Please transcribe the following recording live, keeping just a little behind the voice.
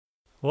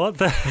What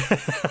the?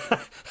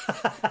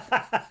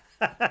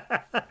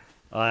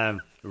 I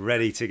am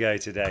ready to go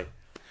today.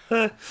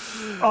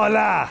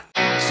 Hola!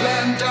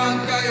 Slam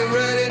dunk, are you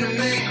ready to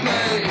make me?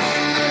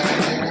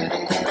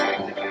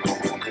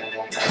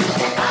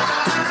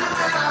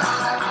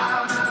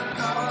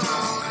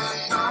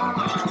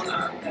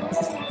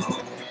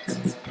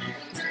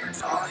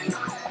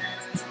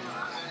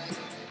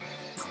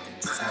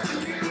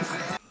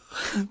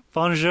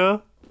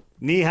 Bonjour.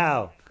 Ni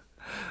hao.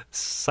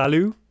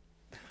 Salut.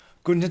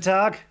 Guten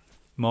Tag.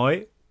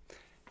 Moi.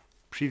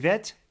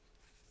 Privet.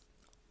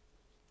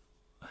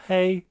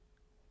 Hey.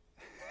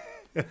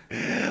 I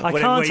Whatever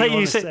can't way take you you.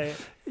 wanna Say, say it.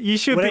 you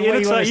should be. Whatever It way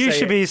looks you like wanna you say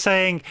should it. be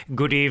saying,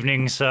 "Good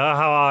evening, sir.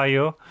 How are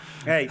you?"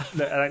 Hey,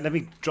 look, let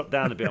me drop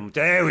down a bit.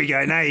 There we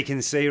go. Now you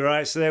can see,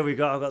 right? So there we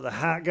go. I've got the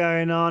hat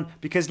going on.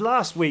 Because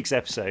last week's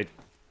episode,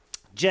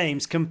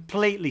 James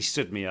completely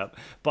stood me up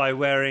by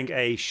wearing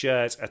a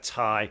shirt, a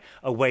tie,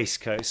 a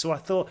waistcoat. So I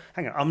thought,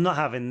 hang on, I'm not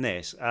having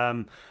this.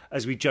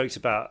 As we joked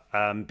about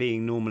me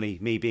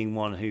being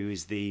one who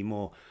is the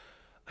more,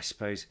 I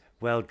suppose,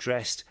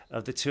 well-dressed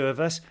of the two of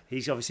us.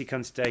 He's obviously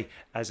come today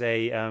as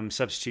a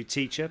substitute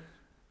teacher.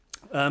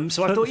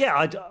 So I thought, yeah,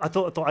 I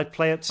thought I'd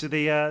play up to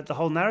the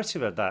whole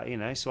narrative of that, you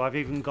know. So I've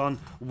even gone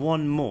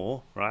one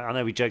more, right? I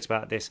know we joked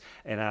about this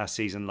in our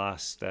season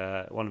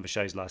one of the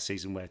shows last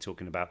season, where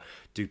talking about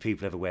do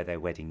people ever wear their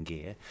wedding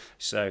gear.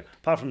 So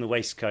apart from the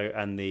waistcoat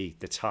and the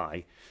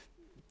tie,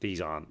 these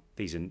are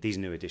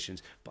new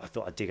additions. But I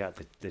thought I'd dig out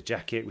the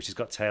jacket, which has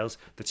got tails,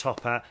 the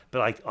top hat.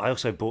 But I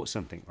also bought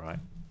something, right?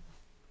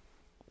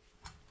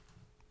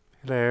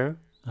 Hello.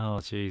 Oh,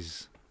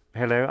 jeez.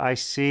 Hello. I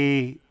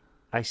see.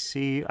 I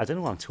don't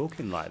know why I'm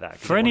talking like that.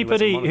 For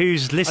anybody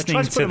who's listening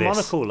I tried to put a this,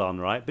 monocle on,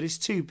 right, but it's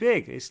too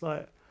big. It's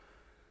like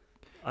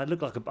I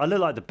look like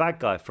the bad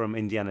guy from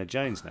Indiana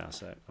Jones now.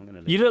 So I'm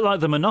gonna. You look like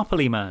the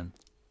Monopoly Man.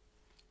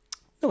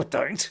 No, I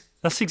don't.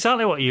 That's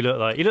exactly what you look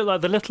like. You look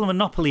like the little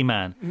Monopoly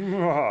Man.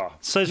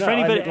 So for No,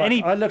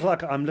 anybody, I look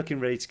like I'm looking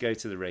ready to go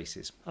to the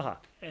races.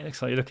 it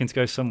looks like you're looking to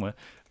go somewhere.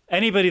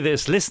 Anybody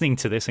that's listening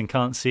to this and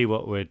can't see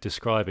what we're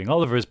describing,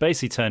 Oliver has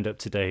basically turned up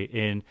today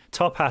in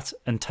top hat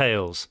and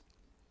tails.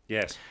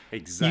 Yes,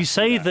 exactly. You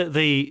say that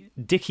the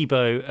dicky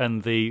bow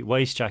and the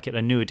waist jacket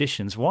are new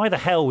additions. Why the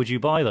hell would you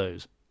buy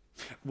those?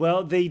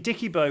 Well, the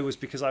dicky bow was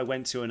because I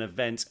went to an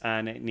event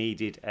and it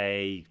needed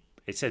it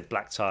said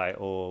black tie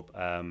or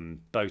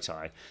bow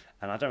tie,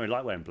 and I don't really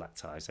like wearing black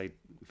ties. They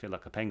feel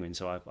like a penguin,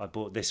 so I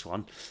bought this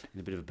one in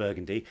a bit of a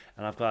burgundy,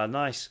 and I've got a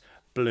nice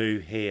blue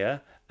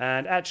here.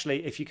 And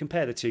actually, if you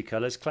compare the two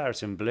colours,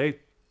 claret and blue,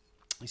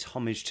 it's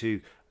homage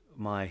to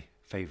my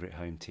favourite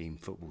home team,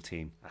 football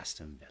team,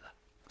 Aston Villa.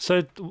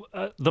 So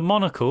the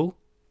monocle.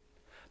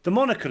 The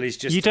monocle is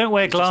just... You don't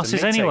wear it's just a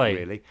glasses mid-take, anyway.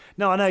 Really.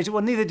 No, I know.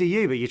 Well, neither do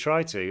you, but you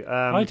try to.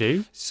 I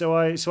do. So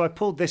I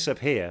pulled this up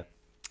here,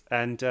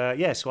 and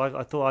so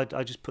I thought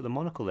I'd just put the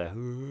monocle there.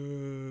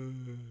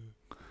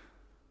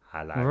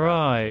 I like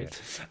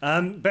right.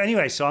 that. But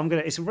anyway, so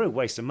it's a real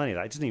waste of money.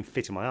 That it doesn't even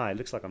fit in my eye. It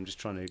looks like I'm just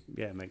trying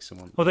to make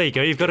someone. Well, there you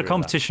go. You've got a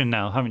competition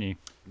now, haven't you?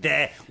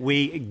 There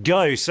we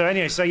go. So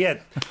anyway,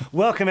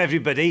 welcome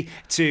everybody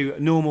to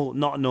Normal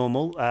Not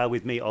Normal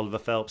with me, Oliver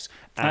Phelps,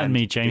 And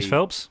me, James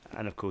Phelps.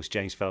 And of course,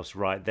 James Phelps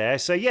right there.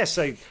 So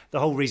so the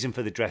whole reason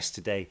for the dress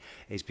today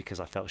is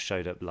because I felt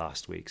showed up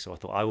last week. So I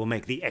thought I will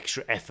make the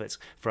extra effort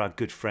for our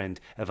good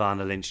friend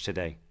Evanna Lynch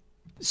today.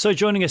 So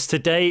joining us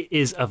today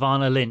is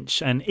Evanna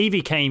Lynch, and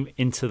Evie came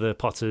into the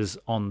Potters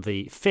on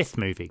the 5th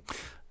movie.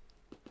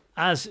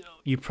 As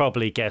you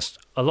probably guessed,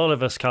 a lot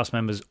of us cast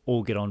members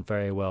all get on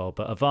very well,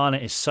 but Evanna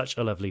is such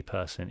a lovely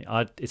person.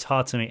 It's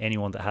hard to meet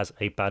anyone that has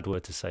a bad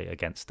word to say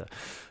against her.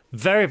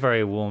 Very,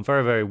 very warm,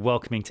 very, very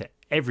welcoming to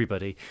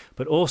everybody,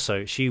 but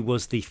also she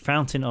was the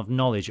fountain of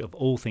knowledge of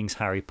all things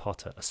Harry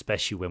Potter,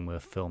 especially when we're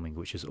filming,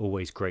 which is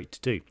always great to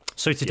do.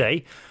 So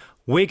today,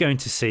 we're going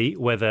to see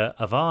whether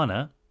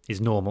Evanna is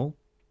normal,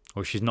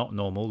 or she's not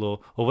normal,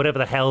 or whatever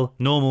the hell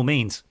normal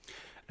means.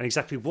 And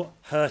exactly what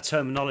her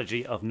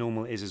terminology of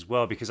normal is as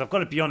well, because I've got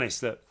to be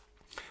honest that,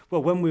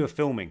 well, when we were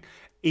filming,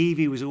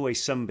 Evie was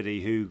always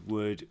somebody who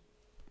would,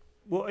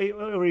 well,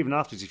 or even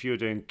afterwards, if you were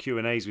doing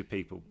Q&As with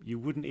people, you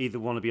wouldn't either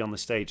want to be on the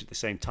stage at the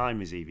same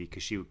time as Evie,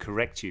 because she would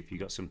correct you if you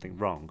got something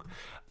wrong.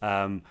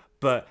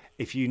 But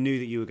if you knew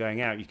that you were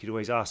going out, you could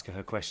always ask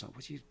her question, like,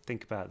 what do you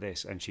think about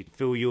this? And she'd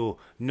fill your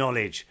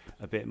knowledge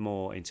a bit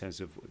more in terms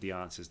of the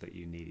answers that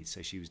you needed.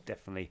 So she was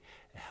definitely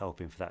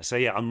helping for that. So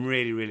yeah, I'm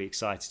really, really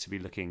excited to be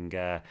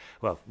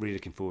really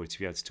looking forward to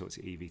be able to talk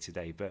to Evie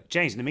today. But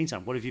James, in the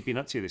meantime, what have you been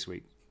up to this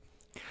week?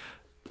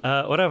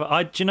 Whatever.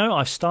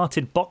 I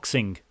started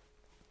boxing.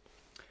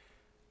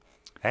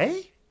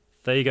 Hey?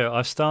 There you go.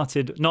 I've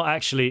started, not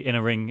actually in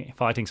a ring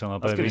fighting someone,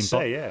 but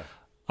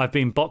I've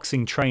been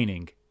boxing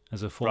training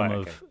as a form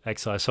of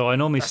exercise. So I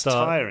normally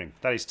start... tiring.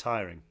 That is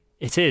tiring.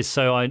 It is.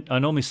 So I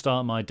normally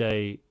start my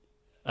day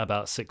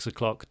about 6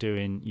 o'clock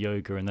doing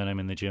yoga, and then I'm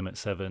in the gym at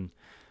 7.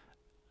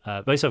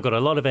 Basically, I've got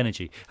a lot of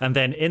energy. And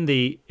then in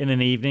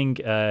an evening,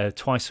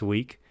 twice a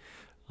week,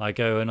 I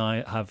go and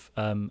I have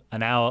an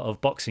hour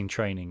of boxing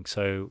training.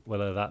 So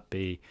whether that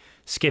be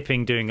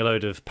skipping, doing a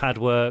load of pad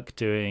work,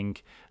 doing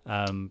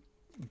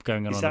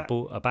going on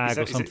a bag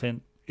or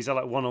something. Is that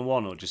like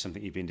one-on-one or just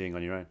something you've been doing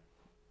on your own?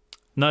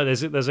 No,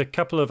 there's a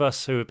couple of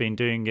us who have been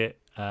doing it,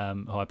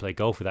 who I play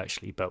golf with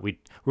actually, but we're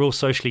all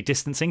socially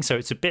distancing, so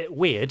it's a bit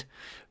weird.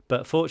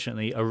 But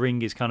fortunately, a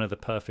ring is kind of the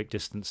perfect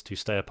distance to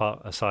stay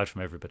apart aside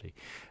from everybody.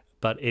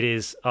 But it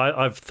is,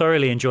 I've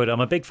thoroughly enjoyed it.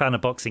 I'm a big fan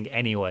of boxing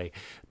anyway,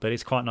 but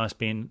it's quite nice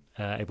being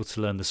able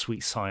to learn the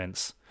sweet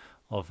science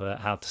of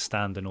how to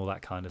stand and all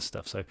that kind of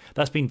stuff. So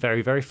that's been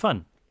very, very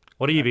fun.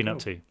 What have you been up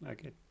to?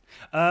 Okay.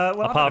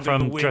 Well, apart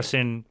from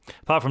dressing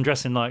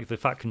like the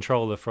Fat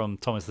Controller from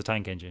Thomas the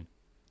Tank Engine.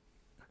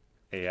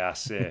 Yeah,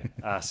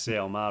 I see.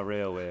 On my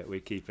reel, we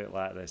keep it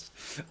like this.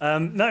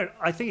 No,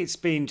 I think it's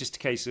been just a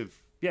case of,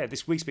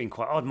 this week's been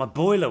quite odd. My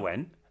boiler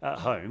went at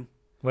home.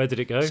 Where did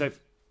it go? So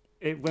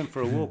it went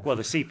for a walk. Well,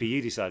 the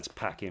CPU decided to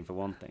pack in for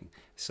one thing.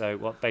 So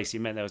what basically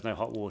meant there was no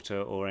hot water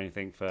or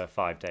anything for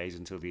 5 days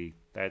until they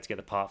had to get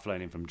the part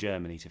flown in from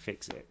Germany to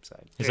fix it.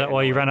 So is that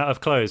why you ran out of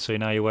clothes? So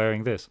now you're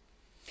wearing this?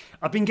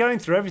 I've been going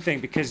through everything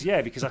because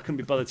I couldn't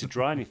be bothered to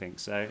dry anything.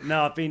 So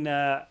no, I've been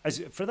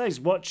for those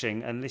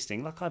watching and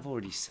listening, like I've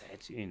already said,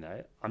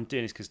 I'm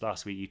doing this because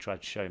last week you tried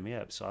to show me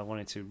up, so I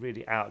wanted to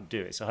really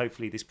outdo it. So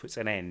hopefully this puts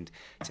an end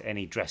to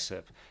any dress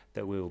up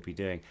that we will be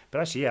doing. But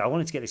actually, I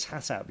wanted to get this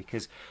hat out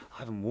because I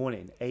haven't worn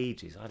it in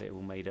ages. I had it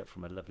all made up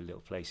from a lovely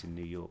little place in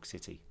New York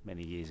City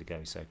many years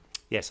ago. So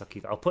yes, I'll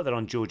keep it. I'll put that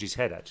on George's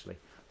head actually.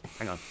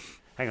 Hang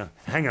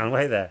on,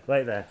 wait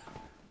there.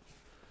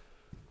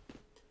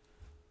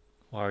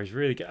 Wow, he's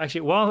really good.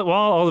 Actually, while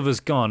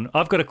Oliver's gone,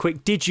 I've got a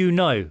quick "Did you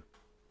know"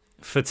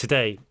 for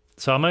today.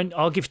 So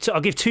I'll give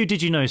two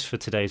 "Did you knows" for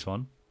today's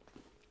one.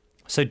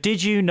 So,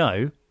 did you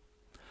know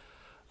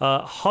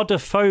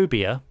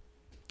hodophobia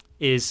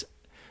is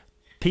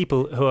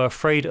people who are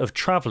afraid of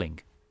travelling?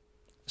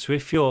 So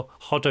if you're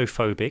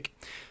hodophobic,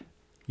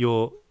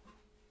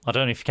 I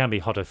don't know if you can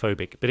be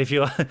hodophobic, but if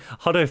you're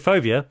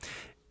hodophobia,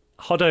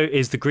 hodo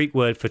is the Greek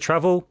word for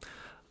travel,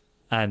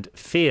 and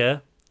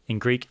fear in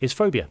Greek is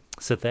phobia.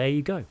 So there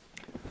you go.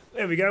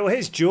 There we go. Well,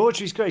 here's George.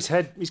 He's got his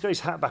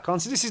hat back on.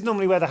 So this is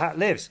normally where the hat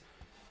lives,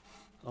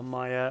 on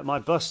my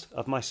bust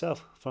of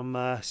myself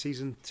from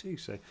season 2.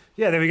 So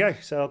there we go.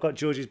 So I've got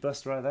George's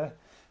bust right there.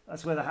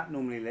 That's where the hat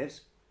normally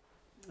lives.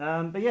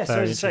 But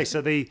so as I say,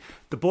 so the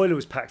boiler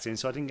was packed in,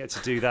 so I didn't get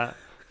to do that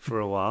for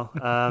a while.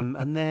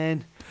 And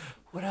then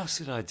what else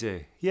did I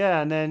do?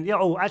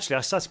 Oh, actually,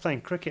 I started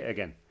playing cricket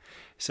again.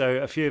 So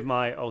a few of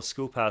my old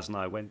school pals and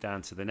I went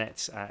down to the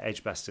nets at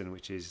Edgbaston,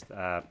 which is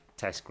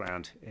test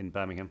ground in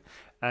Birmingham.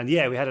 And we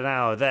had an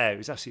hour there. It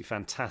was absolutely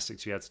fantastic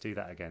to be able to do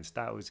that again. So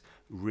that was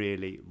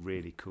really,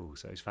 really cool.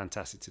 So it was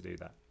fantastic to do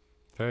that.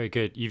 Very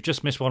good. You've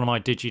just missed one of my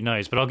 "Did you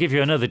knows," but I'll give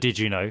you another "Did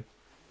you know."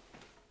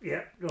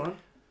 Yeah, go on.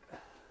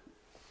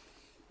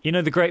 You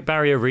know the Great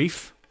Barrier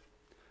Reef?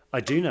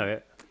 I do know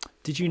it.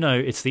 Did you know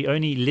it's the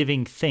only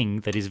living thing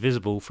that is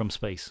visible from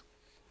space?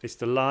 It's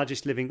the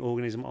largest living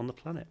organism on the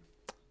planet.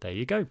 There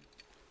you go.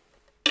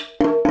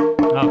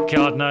 Oh,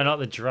 God, no, not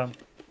the drum.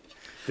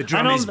 The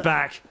drum is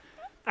back.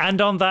 And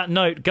on that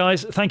note,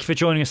 guys, thank you for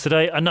joining us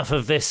today. Enough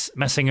of this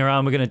messing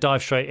around. We're going to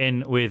dive straight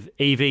in with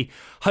Evie.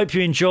 Hope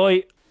you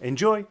enjoy.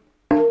 Enjoy.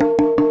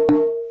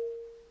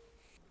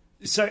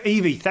 So,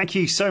 Evie, thank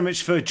you so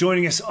much for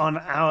joining us on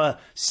our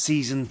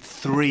Season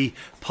 3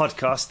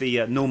 podcast,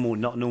 the Normal,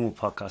 Not Normal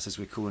podcast, as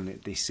we're calling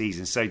it this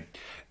season. So,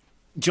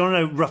 do you want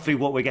to know roughly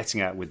what we're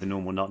getting at with the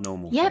normal, not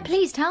normal? Yeah, thing?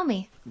 please tell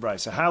me. Right,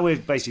 so how we're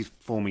basically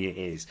forming it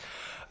is,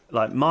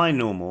 like my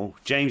normal,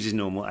 James's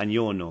normal, and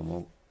your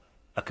normal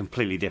are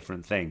completely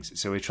different things.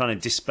 So we're trying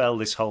to dispel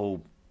this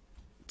whole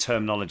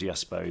terminology, I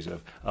suppose,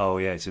 of,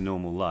 it's a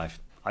normal life.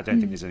 I don't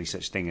think there's any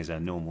such thing as a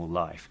normal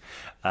life.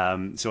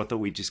 So I thought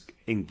we'd just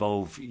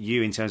involve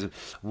you in terms of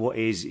what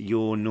is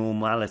your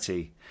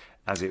normality,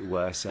 as it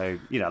were. So,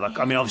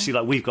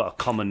 obviously, we've got a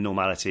common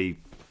normality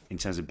in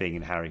terms of being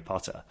in Harry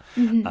Potter.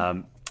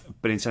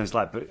 But in terms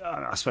of but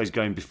I suppose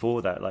going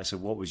before that, so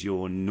what was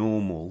your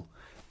normal?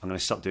 I'm going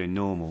to stop doing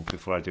normal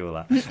before I do all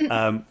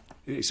that.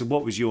 So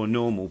what was your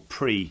normal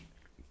pre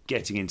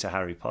getting into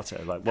Harry Potter?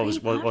 What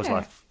was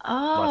life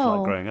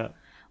like growing up?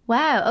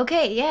 Wow.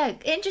 Okay. Yeah.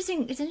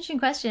 Interesting. It's an interesting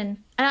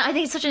question. And I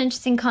think it's such an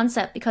interesting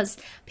concept because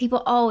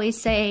people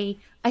always say,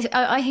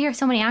 I hear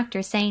so many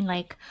actors saying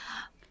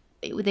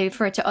they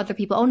refer to other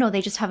people, oh no,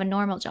 they just have a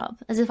normal job.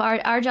 As if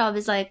our job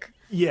is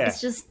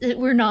it's just,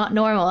 we're not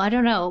normal. I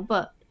don't know.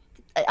 But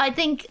I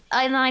think,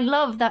 and I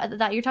love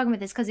that you're talking about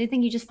this because I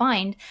think you just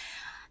find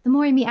the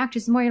more you meet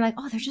actors, the more you're like,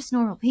 oh, they're just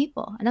normal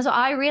people. And that's what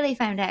I really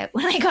found out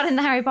when I got in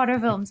the Harry Potter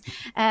films.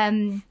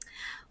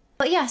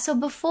 But yeah, so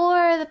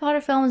before the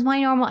Potter films,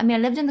 my normal, I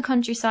lived in the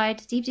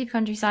countryside, deep, deep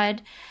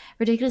countryside,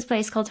 ridiculous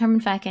place called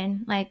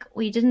Hermanfecken.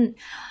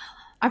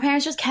 Our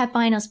parents just kept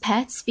buying us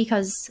pets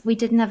because we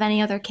didn't have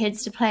any other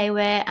kids to play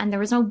with and there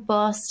was no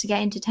bus to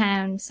get into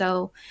town.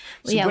 So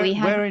we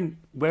had...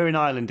 Where in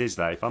Ireland is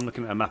that? If I'm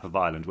looking at a map of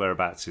Ireland,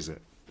 whereabouts is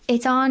it?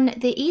 It's on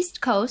the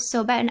east coast,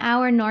 so about an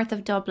hour north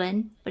of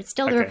Dublin, but it's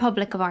still the Okay.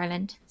 Republic of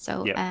Ireland.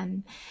 So, Yeah.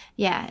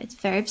 yeah, it's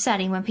very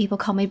upsetting when people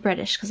call me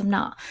British because I'm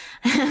not.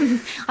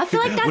 I feel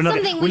like that's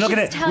something we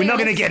should tell we're not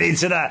you. going to get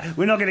into that.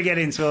 We're not going to get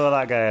into all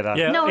that going on.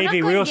 Yeah, No, we're not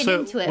Evie, going to get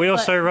into it, we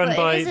also but run it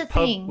by is a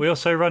pub. thing. We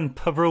also run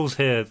pub rules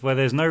here, where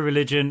there's no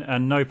religion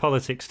and no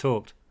politics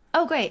talked.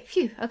 Oh, great.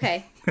 Phew.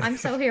 Okay. I'm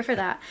so here for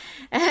that.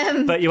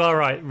 But you are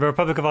right. The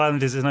Republic of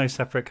Ireland is no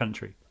separate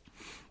country.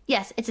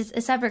 Yes, it's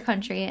a separate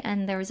country,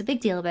 and there was a big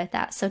deal about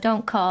that. So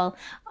don't call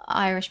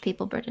Irish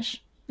people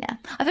British. Yeah,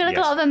 I feel like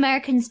Yes. a lot of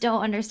Americans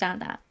don't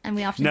understand that, and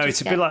we often No, just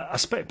it's a get- bit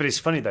like but it's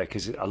funny though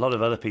because a lot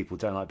of other people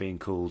don't like being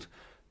called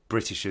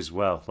British as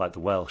well, like the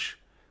Welsh.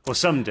 Well,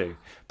 some do,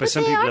 but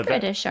some they people are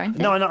British, aren't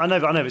they? No, I know,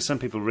 but some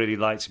people really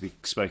like to be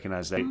spoken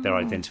as their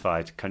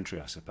identified country,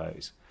 I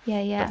suppose.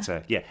 Yeah.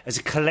 But yeah, as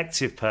a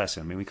collective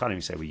person, I mean, we can't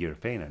even say we're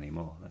European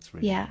anymore. That's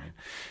really Yeah. annoying.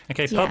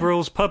 Okay, Yeah. pub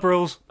rules, pub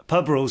rules.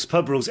 Pub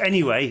rules.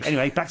 Anyway,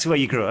 back to where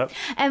you grew up.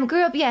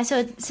 Grew up, yeah.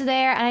 So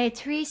there, I had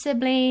 3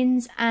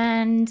 siblings,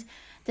 and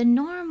the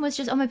norm was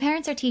just, my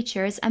parents are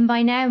teachers, and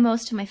by now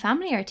most of my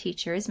family are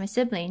teachers, my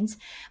siblings.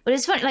 But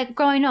it's funny, like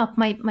growing up,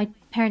 my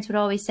parents would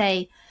always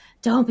say,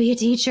 "Don't be a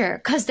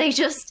teacher," because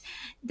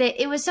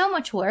it was so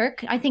much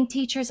work. I think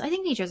teachers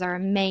are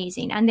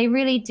amazing, and they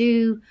really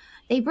do.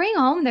 They bring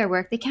home their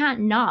work. They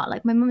can't not.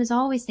 Like my mum is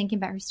always thinking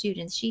about her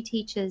students. She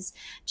teaches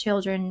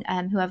children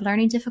who have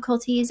learning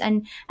difficulties,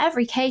 and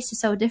every case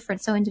is so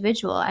different, so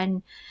individual,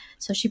 and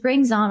so she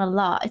brings on a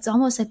lot. It's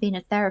almost like being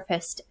a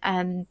therapist.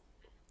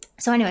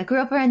 So anyway, I grew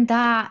up around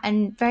that,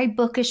 and very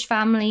bookish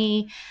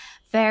family,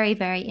 very,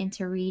 very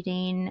into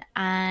reading,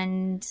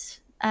 and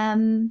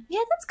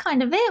yeah, that's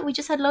kind of it. We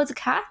just had loads of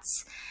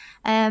cats.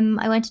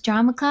 I went to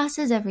drama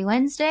classes every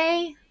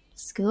Wednesday.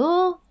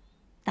 School.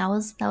 That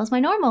was my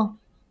normal.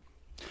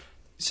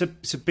 So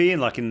being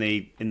like in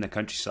the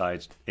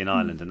countryside in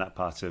Ireland and that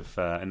part of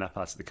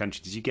the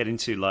country, did you get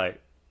into like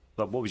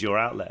what was your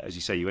outlet? As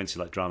you say, you went to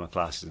like drama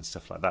classes and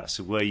stuff like that.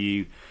 So were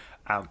you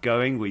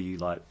outgoing? Were you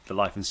like the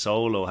life and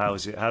soul, or how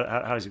is it?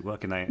 How does it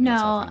work in that sort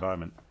of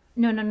environment?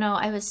 No.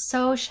 I was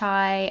so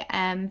shy,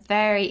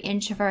 very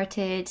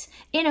introverted.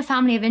 In a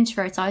family of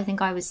introverts, I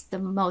think I was the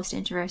most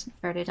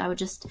introverted. I would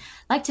just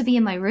like to be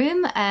in my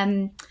room,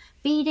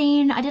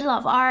 beading. I did a lot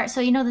of art.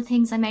 So, the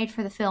things I made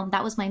for the film,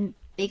 that was my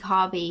big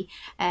hobby,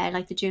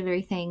 like the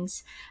jewellery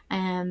things.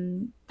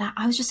 That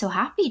I was just so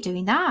happy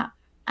doing that.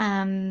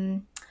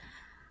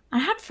 I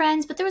had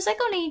friends, but there was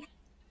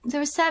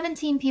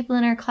 17 people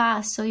in our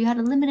class. So you had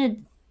a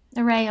limited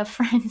array of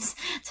friends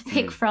to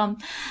pick from,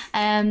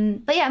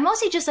 but yeah,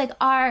 mostly just like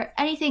art,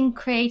 anything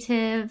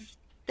creative.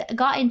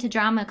 Got into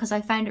drama because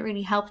I found it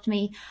really helped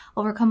me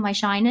overcome my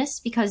shyness,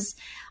 because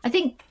I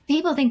think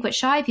people think with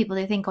shy people,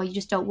 they think, oh, you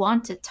just don't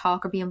want to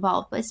talk or be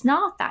involved, but it's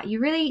not that. You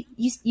really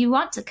you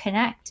want to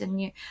connect,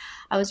 and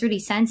I was really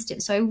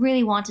sensitive, so I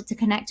really wanted to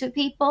connect with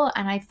people,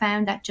 and I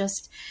found that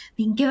just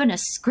being given a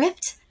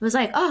script, it was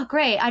like, oh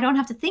great, I don't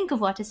have to think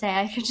of what to say,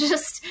 I could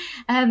just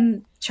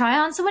try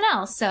on someone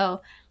else.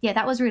 So yeah,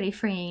 that was really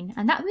freeing,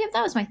 and that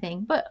was my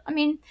thing. But I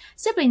mean,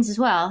 siblings as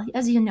well,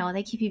 as you know,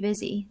 they keep you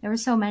busy. There were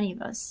so many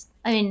of us.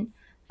 I mean,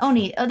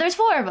 there's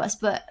 4 of us,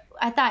 but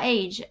at that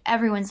age,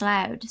 everyone's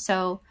loud,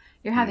 so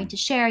you're having to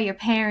share your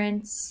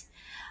parents.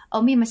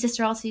 Oh, me and my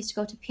sister also used to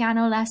go to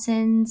piano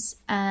lessons,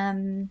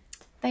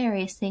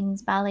 various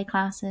things, ballet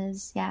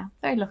classes. Yeah,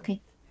 very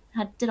lucky.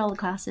 Did all the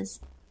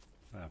classes.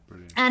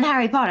 Brilliant. And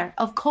Harry Potter,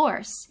 of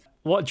course.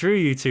 What drew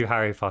you to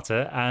Harry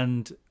Potter,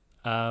 and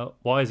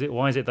why is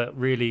it that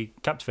really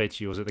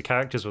captivated you? Was it the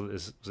characters?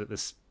 Was it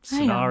the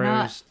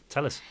scenarios?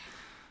 Tell us.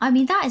 I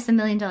mean, that is the $1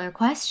 million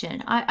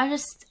question.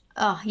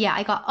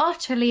 I got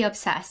utterly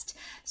obsessed.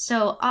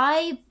 So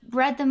I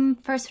read them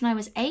first when I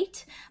was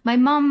 8. My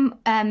mum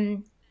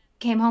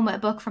came home with a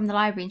book from the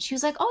library, and she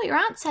was like, oh, your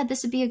aunt said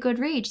this would be a good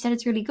read. She said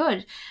it's really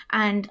good.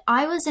 And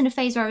I was in a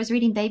phase where I was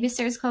reading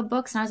Babysitters Club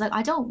books, and I was like,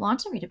 I don't want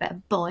to read about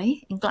a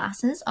boy in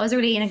glasses. I was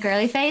really in a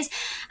girly phase.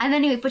 And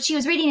anyway, but she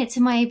was reading it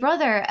to my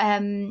brother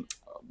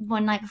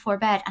one night before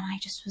bed, and I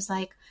just was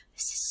like,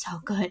 this is so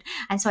good.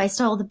 And so I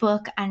stole the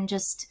book and I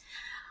just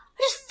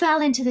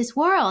fell into this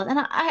world. And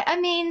I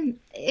mean,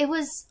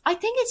 I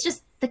think it's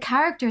just the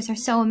characters are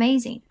so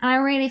amazing. And I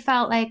really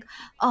felt like,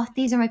 oh,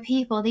 these are my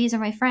people, these are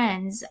my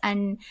friends.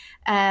 And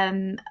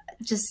I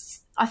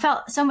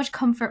felt so much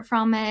comfort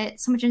from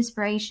it, so much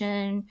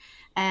inspiration.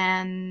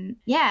 And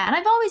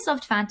I've always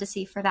loved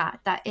fantasy for that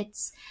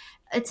it's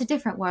a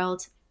different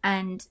world.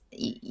 And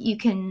you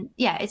can,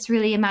 it's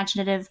really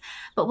imaginative.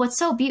 But what's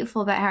so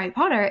beautiful about Harry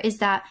Potter is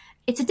that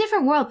it's a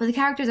different world, but the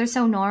characters are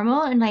so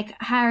normal, and like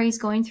Harry's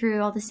going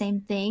through all the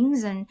same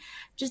things, and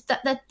just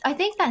that I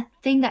think that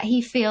thing that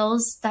he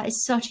feels, that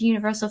is such a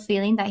universal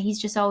feeling, that he's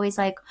just always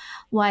like,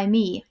 why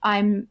me?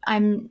 I'm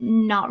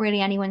not really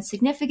anyone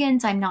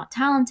significant. I'm not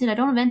talented. I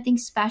don't have anything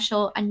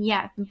special, and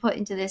yet I've been put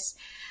into this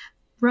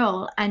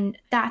role, and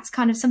that's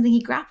kind of something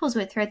he grapples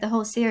with throughout the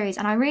whole series.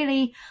 And I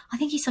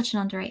think he's such an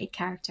underrated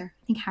character.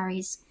 I think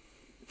Harry's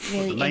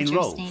really The main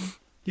role? interesting.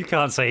 You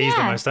can't say he's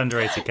the most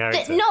underrated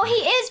character. No, he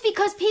is,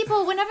 because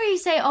people, whenever you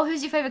say, oh,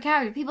 who's your favourite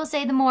character? People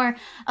say the more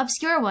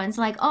obscure ones,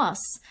 like us,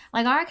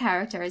 like our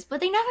characters, but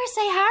they never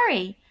say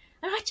Harry.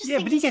 And I just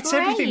think but he gets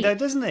great. everything though,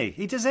 doesn't he?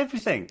 He does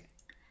everything.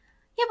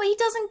 Yeah, but he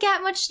doesn't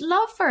get much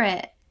love for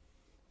it.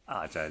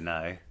 I don't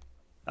know.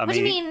 What do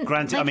you mean?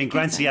 Granted,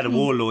 he had a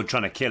warlord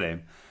trying to kill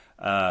him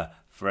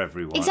for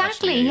everyone.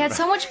 Exactly. Actually. He had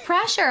so much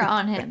pressure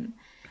on him.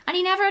 And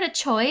he never had a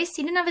choice.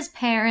 He didn't have his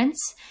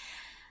parents.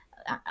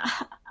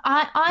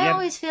 I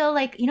always feel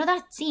like, you know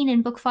that scene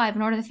in book 5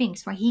 in Order of the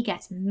Phoenix where he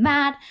gets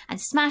mad and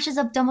smashes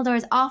up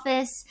Dumbledore's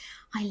office?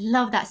 I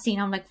love that scene.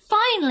 I'm like,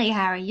 finally,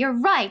 Harry, you're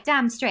right,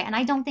 damn straight. And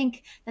I don't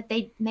think that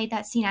they made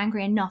that scene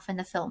angry enough in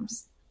the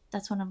films.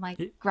 That's one of my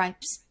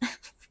gripes.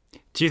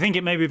 Do you think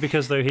it may be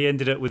because, though, he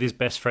ended up with his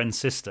best friend's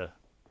sister?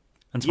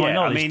 And to my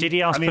knowledge, did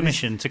he ask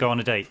permission to go on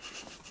a date?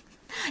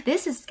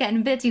 This is getting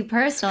a bit too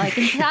personal. I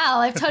can tell.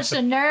 I've touched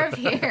a nerve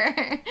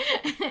here.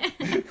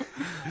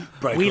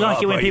 We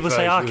like it when people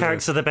say our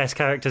characters are the best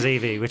characters,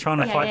 Evie. We're trying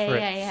to fight for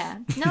it. Yeah.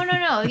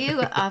 No.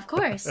 You, of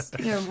course,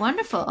 you're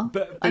wonderful.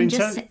 But in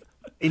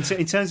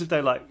terms of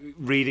though, like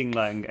reading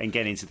and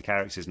getting into the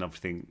characters and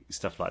everything,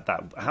 stuff like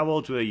that. How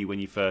old were you when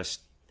you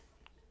first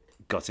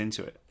got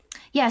into it?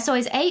 Yeah, so I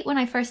was 8 when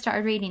I first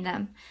started reading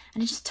them,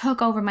 and it just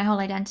took over my whole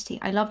identity.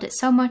 I loved it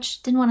so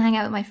much. Didn't want to hang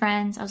out with my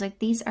friends. I was like,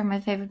 these are my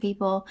favorite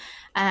people.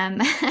 I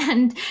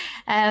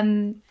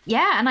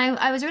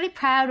was really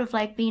proud of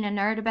like being a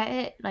nerd about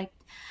it. Like,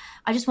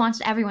 I just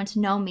wanted everyone to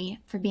know me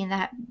for being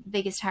the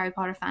biggest Harry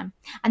Potter fan.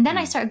 And then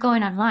I started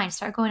going online,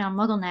 started going on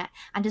MuggleNet,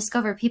 and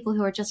discovered people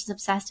who are just as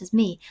obsessed as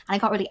me. And I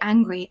got really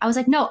angry. I was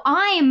like, no,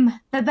 I'm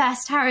the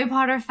best Harry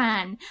Potter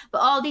fan. But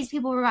all these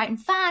people were writing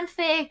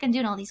fanfic and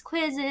doing all these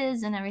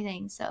quizzes and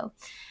everything. So,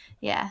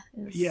 yeah.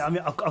 Yeah, I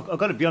mean, I've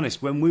got to be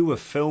honest. When we were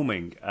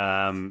filming,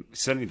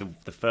 certainly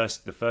the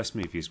first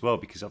movie as well,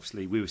 because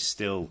obviously we were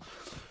still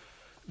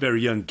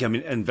very young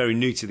and very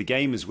new to the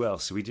game as well.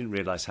 So we didn't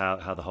realise how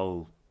the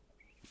whole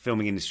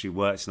filming industry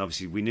works, and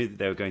obviously we knew that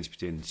they were going to be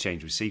doing the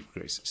Chamber of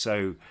Secrets.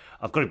 So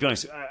I've got to be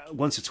honest,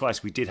 once or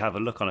twice we did have a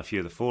look on a few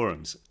of the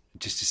forums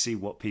just to see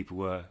what people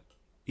were,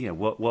 you know,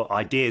 what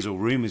ideas or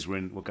rumours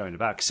were going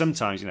about. Because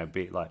sometimes, you know,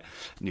 be it like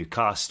new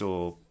cast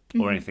or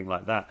anything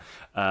like that,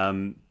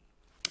 and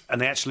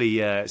they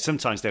actually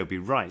sometimes they would be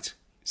right.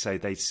 So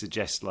they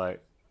suggest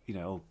like, you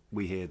know,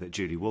 we hear that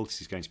Julie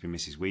Walters is going to be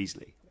Mrs.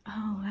 Weasley.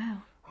 Oh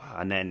wow!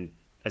 And then,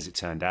 as it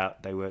turned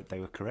out, they were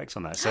correct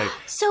on that. So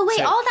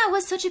wait, all that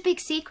was such a big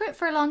secret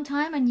for a long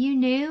time, and you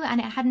knew, and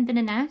it hadn't been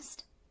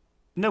announced?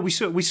 No, we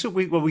saw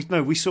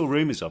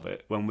rumours of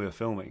it when we were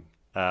filming,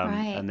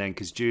 right. And then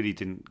because Julie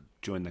didn't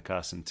join the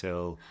cast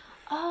until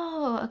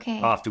okay,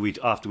 after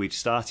we'd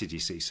started, you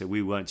see, so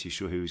we weren't too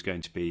sure who was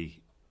going to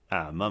be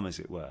our mum, as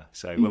it were.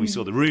 So when we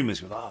saw the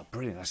rumours, we were like, oh,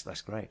 brilliant,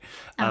 that's great.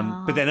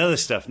 But then other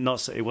stuff,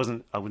 it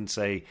wasn't, I wouldn't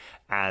say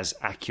as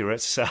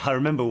accurate. So I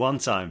remember one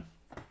time,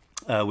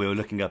 we were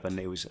looking up, and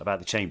it was about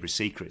the Chamber of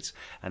Secrets,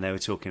 and they were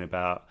talking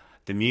about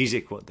the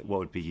music, what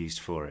would be used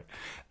for it.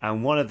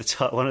 And one of the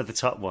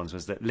top ones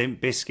was that Limp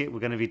Bizkit were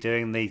going to be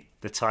doing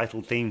the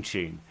title theme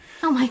tune.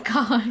 Oh my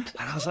god!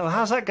 And I was like, well,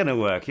 how's that going to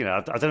work? You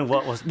know, I don't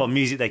know what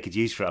music they could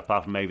use for it,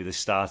 apart from maybe the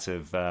start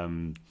of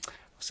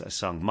what's that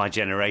song, My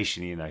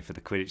Generation, you know, for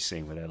the Quidditch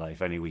scene where they're like,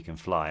 if only we can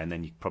fly, and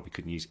then you probably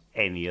couldn't use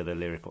any other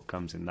lyric what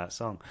comes in that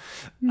song.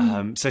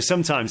 So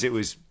sometimes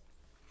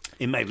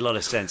it made a lot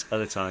of sense.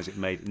 Other times it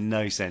made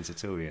no sense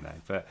at all, you know.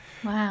 But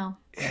wow,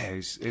 yeah, it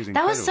was incredible.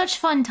 That was such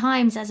fun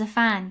times as a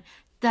fan.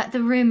 That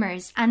the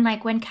rumors and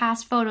like when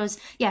cast photos.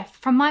 Yeah,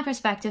 from my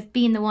perspective,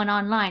 being the one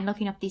online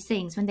looking up these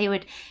things when they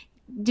would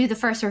do the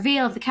first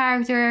reveal of the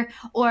character,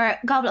 or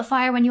Goblet of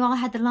Fire when you all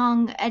had the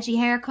long edgy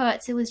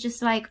haircuts. It was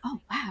just like,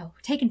 oh wow,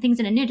 taking things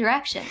in a new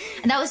direction,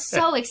 and that was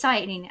so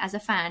exciting as a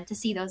fan to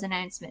see those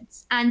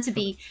announcements and to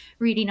be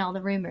reading all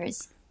the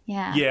rumors.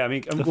 Yeah, I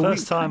mean, the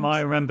first time I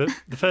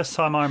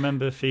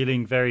remember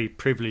feeling very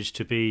privileged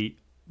to be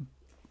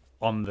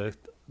on the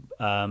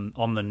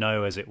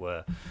know, as it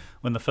were,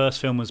 when the first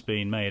film was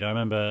being made. I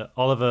remember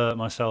Oliver,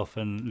 myself,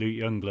 and Luke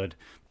Youngblood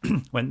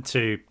went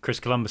to Chris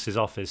Columbus's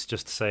office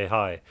just to say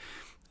hi,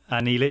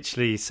 and he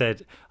literally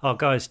said, "Oh,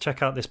 guys,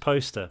 check out this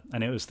poster,"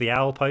 and it was the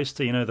owl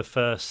poster, you know, the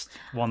first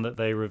one that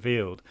they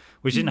revealed,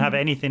 which didn't have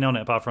anything on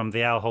it apart from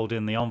the owl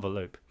holding the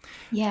envelope.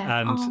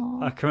 Yeah,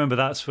 and I can remember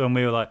that's when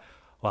we were like,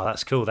 wow,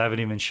 that's cool. They haven't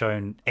even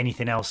shown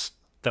anything else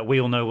that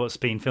we all know what's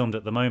being filmed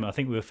at the moment. I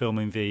think we were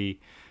filming a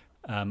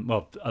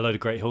load of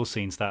Great Hall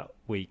scenes that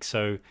week.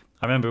 So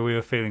I remember we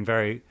were feeling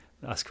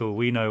that's cool.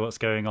 We know what's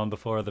going on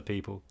before other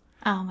people.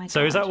 Oh my god.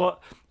 So is that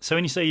so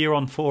when you say you're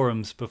on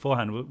forums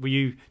beforehand, were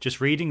you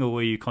just reading, or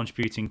were you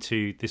contributing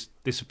to this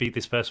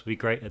person would be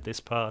great at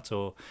this part,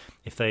 or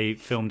if they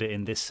filmed it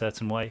in this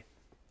certain way?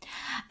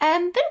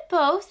 Bit of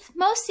both.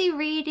 Mostly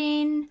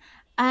reading.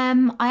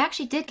 I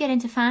actually did get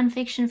into fan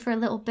fiction for a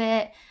little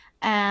bit,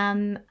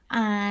 and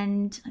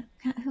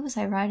who was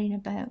I writing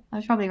about? I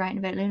was probably writing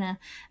about Luna,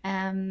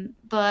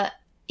 but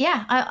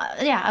yeah,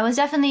 I was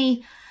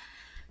definitely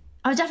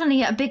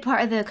a big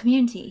part of the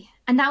community.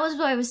 And that was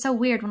why it was so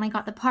weird when I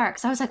got the part,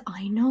 because I was like,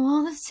 I know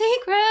all the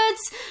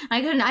secrets.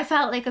 I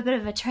felt like a bit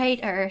of a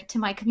traitor to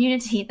my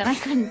community that I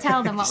couldn't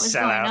tell them what was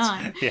Sell going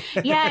out. on.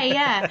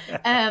 Yeah.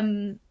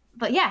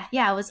 But yeah,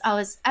 I was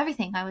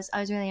everything. I was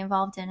really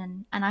involved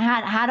in, and I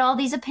had all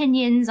these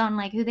opinions on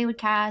like who they would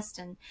cast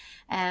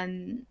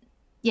and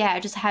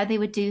just how they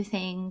would do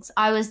things.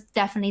 I was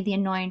definitely the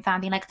annoying fan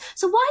being like,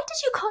 so why did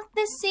you cut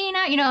this scene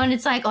out? You know, and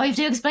it's like, oh, you have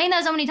to explain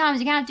that so many times,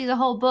 you can't do the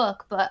whole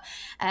book. But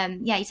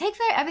you take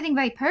everything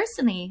very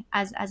personally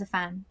as a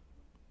fan,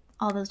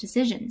 all those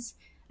decisions,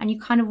 and you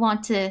kind of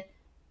want to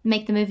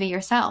make the movie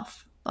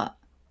yourself, but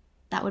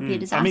that would be a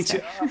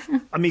disaster.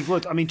 I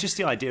mean, just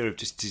the idea of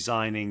just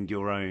designing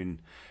your own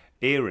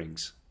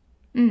earrings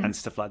and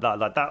stuff like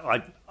that.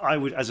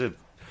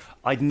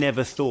 I'd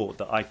never thought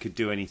that I could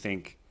do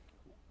anything.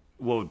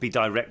 Would be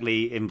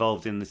directly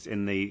involved in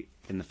the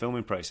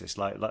filming process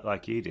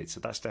like you did. So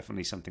that's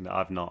definitely something that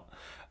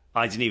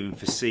I didn't even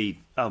foresee.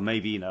 Oh,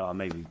 maybe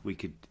we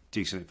could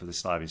do something for the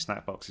sliding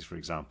snack boxes, for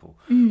example.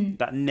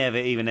 That never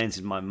even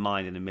entered my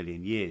mind in a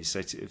million years. So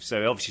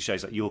it obviously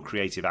shows like your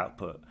creative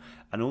output,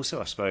 and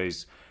also I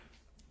suppose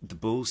the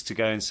balls to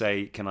go and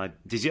say, "Can I?"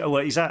 Did you? Oh,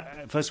 well, is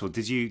that first of all?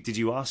 Did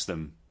you ask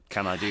them?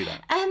 Can I do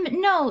that?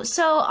 No.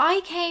 So I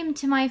came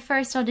to my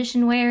first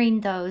audition wearing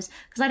those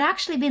because I'd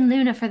actually been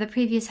Luna for the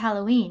previous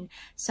Halloween.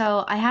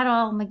 So I had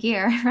all my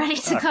gear ready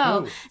to go.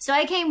 Cool. So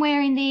I came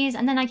wearing these,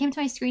 and then I came to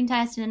my screen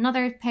test in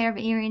another pair of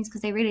earrings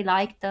because they really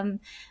liked them.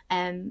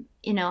 I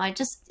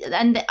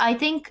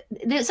think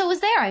so it was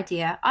their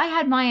idea. I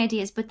had my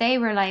ideas, but they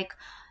were like,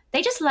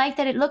 they just liked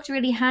that it looked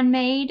really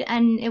handmade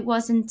and it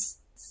wasn't,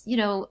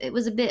 it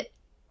was a bit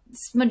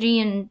smudgy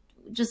and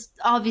just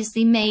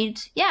obviously made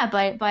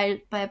by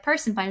a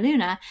person, by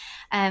Luna,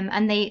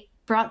 and they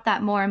brought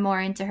that more and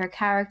more into her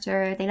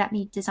character. They let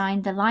me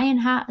design the lion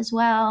hat as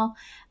well.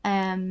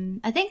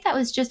 I think that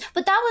was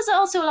but that was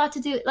also a lot to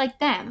do like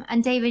them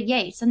and David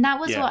Yates, and that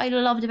was what I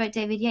loved about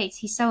David Yates.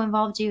 He so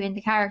involved you in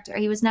the character.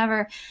 He was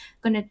never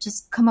going to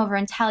just come over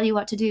and tell you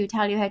what to do,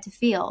 tell you how to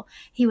feel.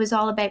 He was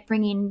all about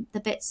bringing the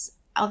bits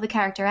of the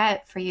character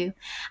out for you.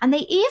 And they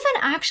even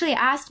actually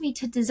asked me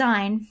to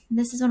design,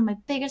 this is one of my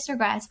biggest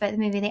regrets about the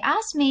movie, they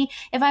asked me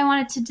if I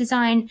wanted to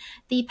design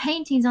the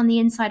paintings on the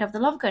inside of the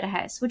Lovegood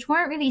house, which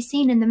weren't really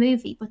seen in the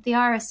movie, but they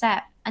are a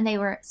set and they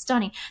were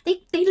stunning.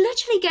 They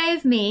literally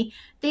gave me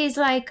these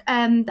like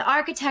the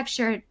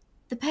architecture,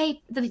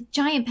 the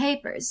giant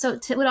papers,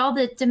 with all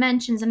the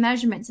dimensions and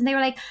measurements, and they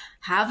were like,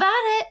 have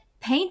at it,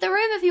 paint the room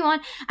if you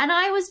want. And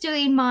I was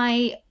doing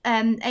my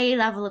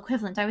A-level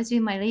equivalent. I was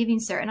doing my Leaving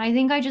Cert, and I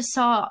think I just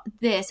saw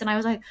this and I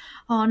was like,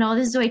 oh no,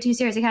 this is way too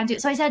serious, I can't do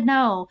it. So I said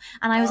no,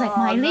 and I was like,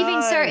 my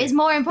Leaving Cert is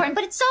more important,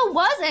 but it so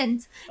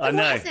wasn't. I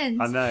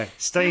know.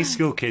 Stay in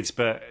school, kids,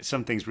 but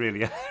some things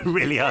really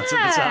really hard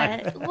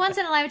at the time. Once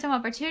in a lifetime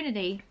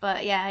opportunity.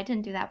 But yeah, I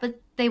didn't do that. But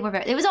it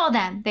was all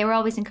them. They were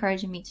always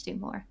encouraging me to do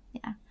more.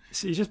 Yeah.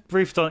 So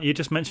you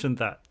just mentioned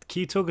that. Can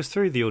you talk us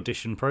through the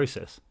audition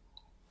process?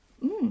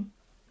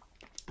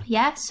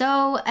 Yeah,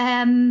 so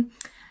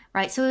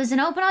so it was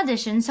an open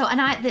audition. So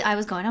I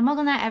was going on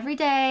MuggleNet every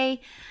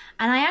day,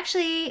 and I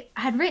actually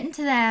had written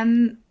to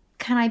them,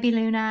 "Can I be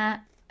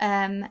Luna?"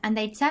 And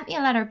they'd sent me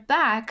a letter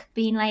back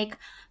being like,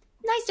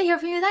 "Nice to hear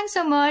from you. Thanks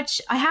so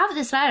much. I have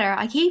this letter.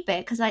 I keep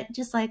it because I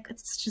just like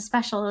it's such a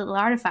special little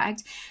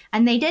artifact."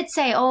 And they did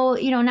say, "Oh,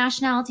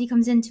 nationality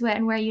comes into it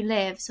and where you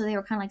live." So they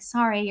were kind of like,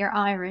 "Sorry, you're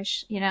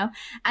Irish,"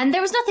 And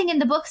there was nothing in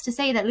the books to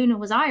say that Luna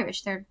was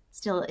Irish. There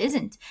still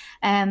isn't.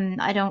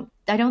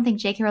 I don't think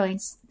J.K. Rowling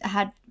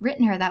had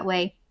written her that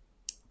way.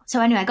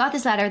 So anyway, I got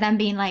this letter, then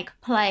being like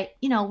polite,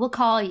 we'll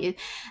call you,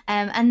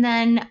 and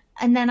then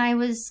I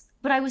was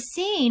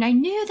seeing, I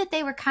knew that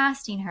they were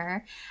casting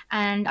her,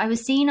 and I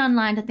was seeing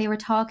online that they were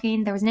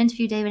talking. There was an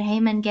interview David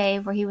Heyman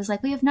gave where he was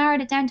like, we have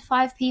narrowed it down to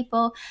 5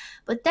 people.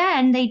 But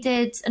then they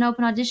did an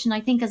open audition,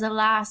 I think, as a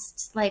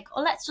last, like,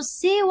 oh, let's just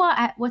see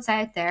what's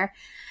out there.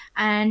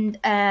 And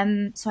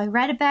so I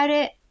read about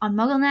it on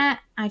MuggleNet.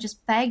 I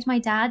just begged my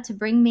dad to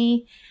bring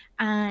me,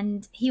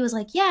 and he was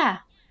like, yeah,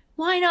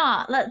 why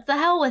not? Let the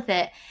hell with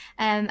it.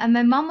 And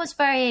my mom was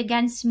very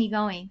against me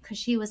going because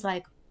she was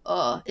like,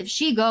 oh, if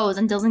she goes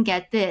and doesn't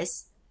get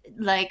this,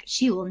 like,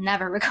 she will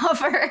never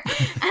recover.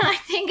 And I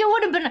think it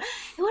would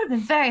have been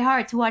very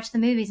hard to watch the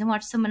movies and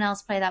watch someone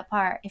else play that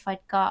part if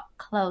I'd got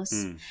close.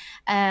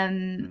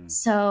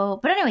 So,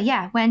 but anyway,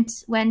 yeah,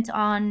 went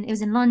on. It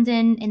was in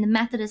London, in the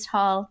Methodist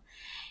Hall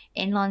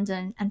in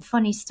London. And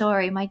funny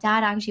story, my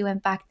dad actually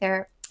went back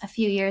there a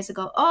few years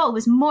ago. Oh, it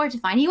was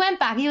mortifying. He went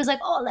back. He was like,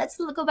 oh, let's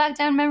go back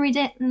down memory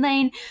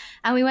lane.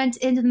 And we went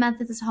into the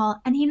Methodist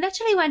Hall, and he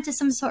literally went to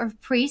some sort of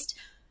priest.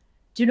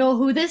 Do you know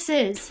who this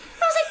is?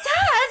 I was like,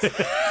 Dad, this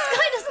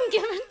guy doesn't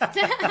give a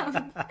damn.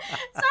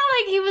 It's not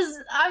like he was,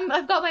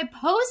 I've got my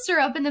poster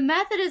up in the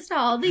Methodist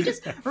Hall. They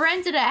just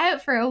rented it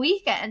out for a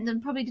weekend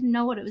and probably didn't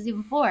know what it was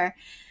even for.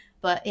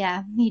 But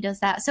yeah, he does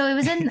that. So it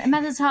was in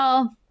Methodist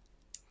Hall,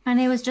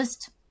 and it was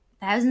just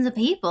thousands of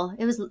people.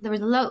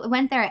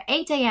 Went there at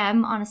 8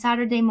 a.m. on a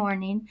Saturday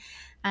morning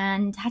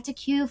and had to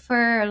queue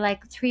for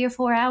like 3 or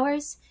 4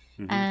 hours.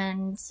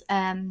 And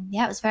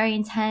yeah, it was very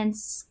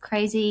intense,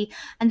 crazy.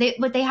 And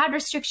they had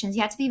restrictions.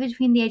 You had to be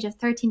between the age of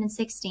 13 and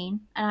 16,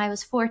 and I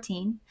was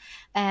 14.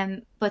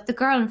 But the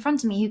girl in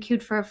front of me who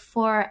queued for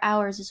 4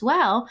 hours as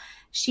well,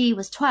 she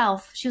was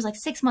 12. She was like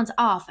 6 months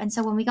off. And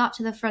so when we got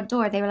to the front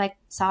door, they were like,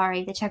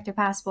 sorry, they checked her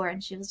passport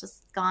and she was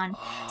just gone.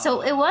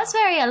 So it was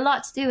a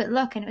lot to do with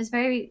luck, and it was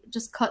very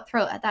just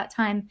cutthroat at that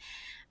time.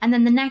 And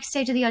then the next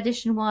stage of the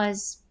audition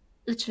was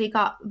literally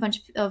got a bunch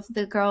of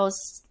the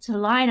girls to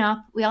line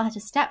up. We all had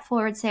to step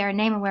forward, say our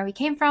name and where we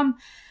came from.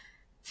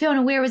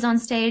 Fiona Weir was on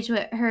stage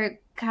with her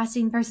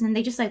casting person, and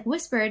they just like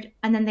whispered,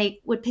 and then they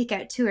would pick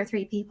out 2 or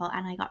 3 people,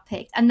 and I got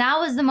picked. And that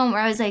was the moment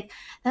where I was like,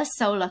 that's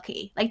so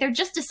lucky. Like, they're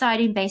just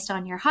deciding based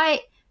on your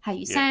height, how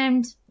you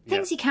sound,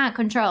 things you can't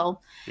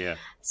control. Yeah.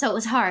 So it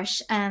was harsh.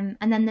 And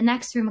then the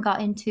next room I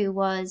got into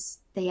was,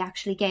 they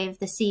actually gave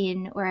the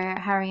scene where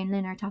Harry and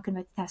Lynn are talking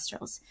about the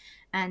Thestrals,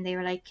 and they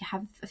were like,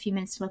 have a few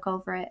minutes to look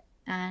over it.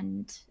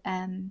 And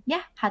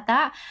had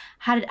that.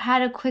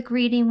 Had a quick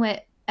reading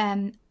with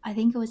I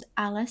think it was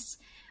Alice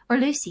or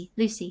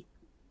Lucy.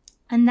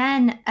 And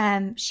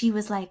then she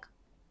was like,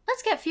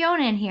 let's get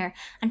Fiona in here.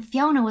 And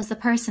Fiona was the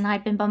person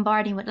I'd been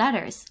bombarding with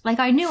letters. Like,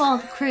 I knew all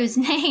the crew's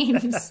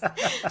names. So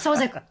I was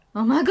like,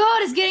 oh my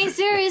God, it's getting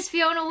serious,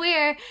 Fiona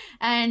Weir.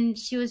 And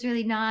she was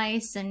really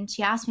nice, and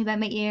she asked me about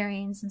my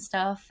earrings and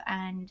stuff,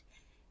 and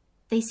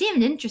they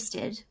seemed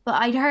interested.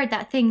 But I'd heard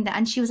that thing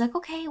and she was like,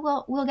 okay,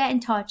 well, we'll get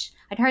in touch.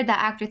 I'd heard that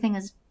actor thing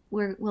as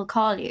we'll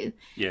call you.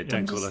 Yeah,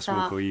 don't call us,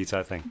 we'll call you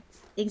type thing.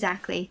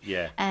 Exactly.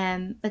 Yeah.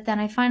 But then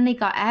I finally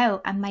got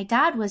out, and my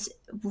dad was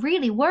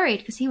really worried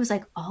because he was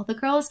like, all the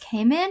girls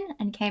came in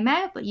and came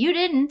out, but you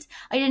didn't.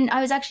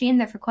 I was actually in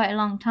there for quite a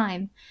long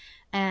time.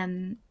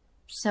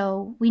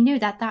 So we knew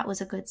that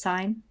was a good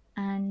sign.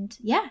 And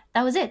yeah,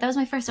 that was it. That was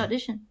my first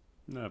audition.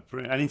 No,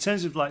 brilliant. And in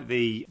terms of like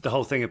the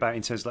whole thing about,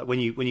 in terms of like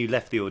when you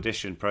left the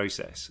audition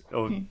process,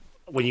 or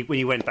when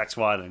you went back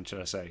to Ireland,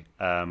 should I say,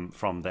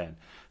 from then,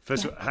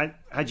 first of all,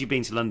 had you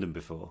been to London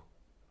before?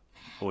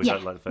 Or was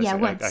that like the first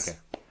time? Once.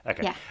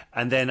 Okay. Yeah.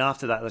 And then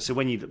after that, so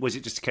was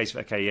it just a case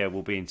of, okay, yeah,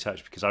 we'll be in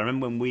touch? Because I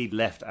remember when we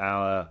left it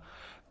was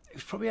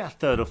probably our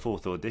 3rd or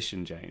 4th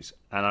audition, James,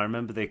 and I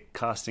remember the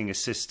casting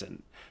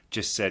assistant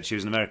just said, she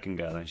was an American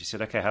girl, and she said,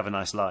 okay, have a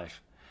nice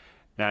life.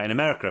 Now, in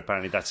America,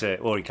 apparently, that's it,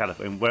 or in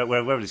California,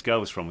 wherever this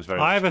girl was from was very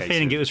much I have a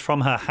feeling of, it was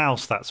from her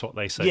house, that's what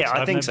they said. Yeah,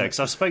 I think so, because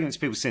I've spoken to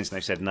people since, and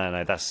they've said,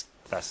 no, that's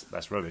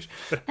rubbish.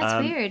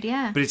 That's weird,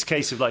 yeah. But it's a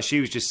case of, like,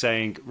 she was just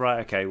saying,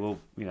 right, okay, well,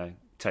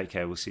 take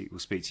care, we'll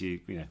speak to you,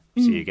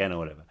 see you again or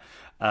whatever.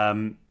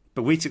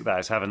 But we took that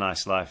as have a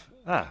nice life.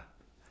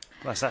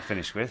 What's that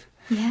finished with?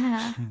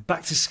 Yeah.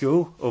 Back to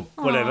school or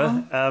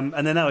whatever.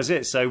 And then that was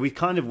it. So we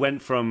kind of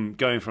went from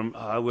going from,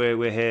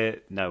 we're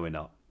here, no, we're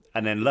not.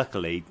 And then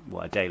luckily,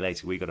 a day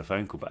later, we got a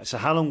phone call back. So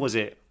how long was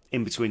it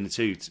in between the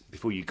two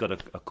before you got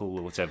a call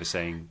or whatever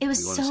saying it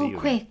was we want to see so you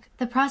quick again?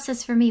 The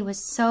process for me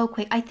was so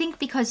quick. I think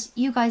because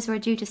you guys were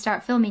due to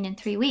start filming in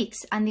 3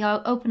 weeks, and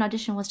the open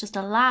audition was just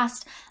a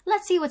last,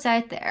 let's see what's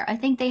out there. I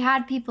think they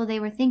had people they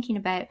were thinking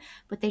about,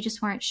 but they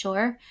just weren't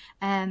sure.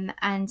 And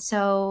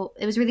so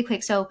it was really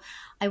quick. So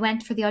I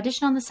went for the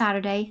audition on the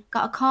Saturday,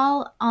 got a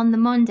call on the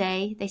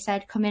Monday. They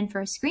said come in for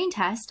a screen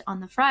test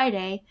on the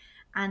Friday,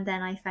 and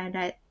then I found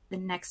out the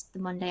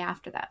Monday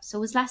after that. So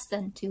it was less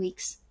than 2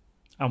 weeks.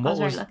 And I was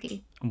very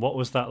lucky. And what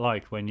was that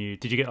like when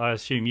did you get, I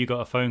assume you got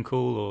a phone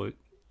call, or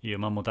your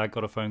mum or dad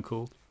got a phone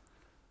call?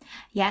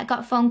 Yeah, I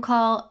got a phone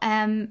call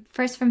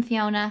first from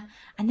Fiona,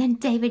 and then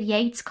David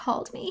Yates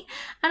called me.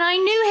 And I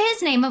knew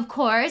his name, of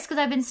course, because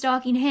I've been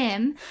stalking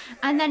him.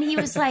 And then he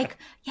was like,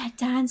 yeah,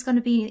 Dan's going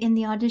to be in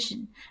the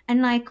audition.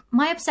 And like,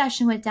 my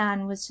obsession with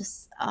Dan was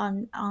just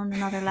on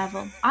another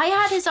level. I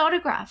had his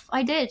autograph.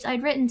 I'd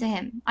written to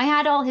him. I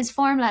had all his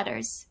form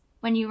letters.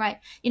 When you write,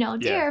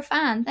 dear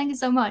fan, thank you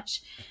so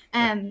much.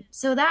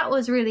 So that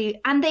was really,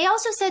 and they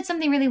also said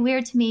something really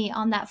weird to me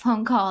on that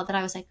phone call that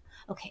I was like,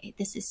 okay,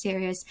 this is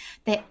serious.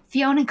 That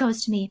Fiona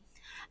goes to me,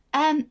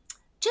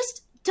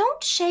 just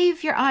don't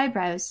shave your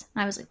eyebrows.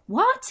 And I was like,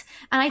 what?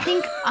 And I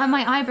think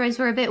my eyebrows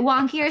were a bit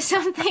wonky or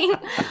something.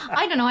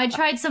 I don't know. I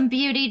tried some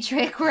beauty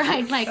trick where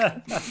I'd like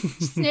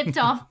snipped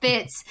off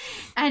bits.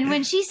 And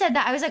when she said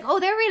that, I was like, oh,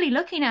 they're really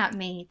looking at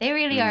me. They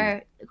really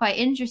are quite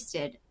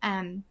interested.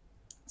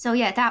 So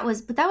yeah, that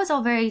was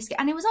all very scary.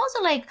 And it was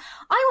also like,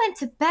 I went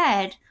to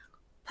bed,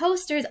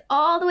 posters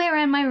all the way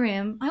around my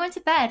room. I went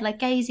to bed like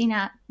gazing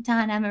at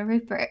Dan, Emma,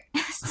 Rupert.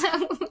 So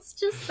it was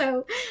just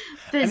so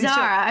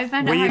bizarre. I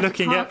found it hard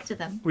to talk to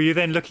them. Were you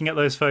then looking at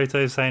those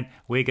photos saying,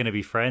 we're going to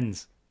be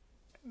friends?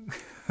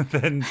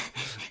 Then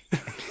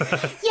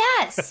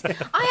Yes,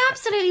 I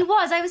absolutely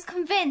was. I was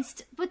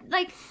convinced, but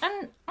like,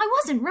 and I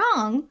wasn't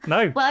wrong.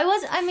 No. Well, I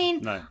was, I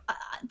mean, No.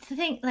 to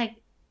think like,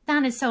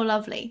 Dan is so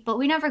lovely, but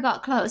we never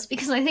got close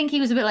because I think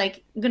he was a bit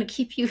like, I'm going to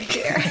keep you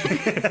here.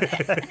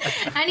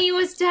 And he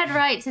was dead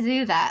right to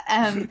do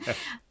that.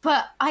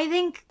 But I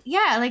think,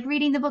 yeah, like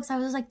reading the books, I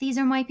was like, these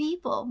are my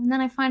people. And then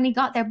I finally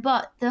got there.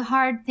 But the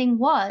hard thing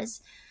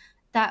was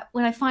that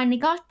when I finally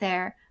got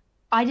there,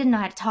 I didn't know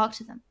how to talk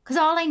to them. Because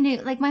all I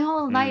knew, like my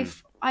whole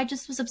life, I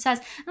just was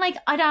obsessed. And like,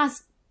 I'd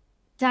ask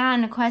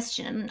Dan a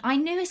question. I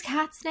knew his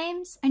cat's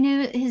names. I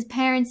knew his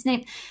parents'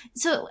 name.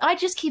 So I'd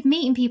just keep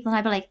meeting people and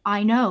I'd be like,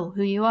 I know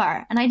who you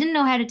are. And I didn't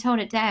know how to tone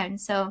it down.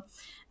 So,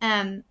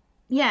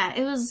 yeah,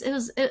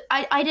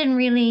 I didn't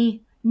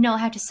really know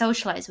how to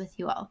socialize with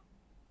you all.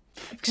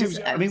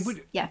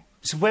 Yeah.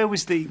 So where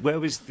was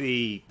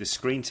the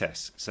screen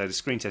test? So the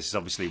screen test is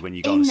obviously when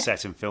you go on a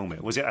set and film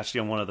it. Was it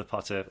actually on one of the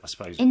Potter, I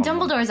suppose? In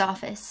Dumbledore's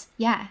office,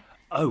 yeah.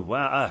 Oh,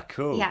 wow.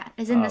 Cool. Yeah,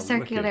 it was in the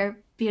circular,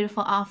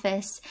 beautiful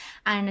office.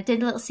 And I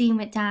did a little scene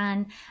with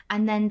Dan.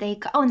 And then they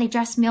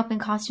dressed me up in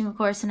costume, of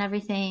course, and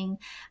everything.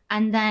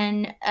 And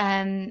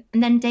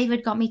then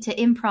David got me to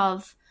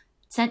improv,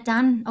 sent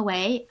Dan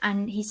away.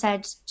 And he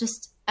said,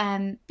 just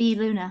be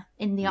Luna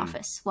in the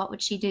office. What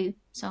would she do?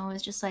 So I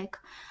was just like...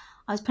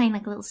 I was playing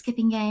like a little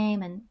skipping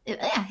game, and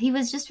he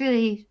was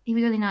really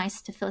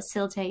nice to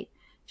facilitate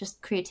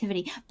just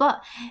creativity.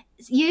 But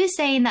you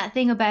saying that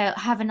thing about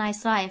have a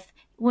nice life,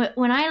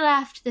 when I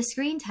left the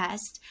screen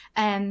test,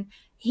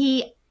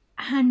 he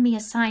handed me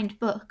a signed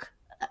book,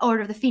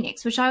 Order of the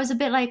Phoenix, which I was a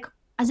bit like,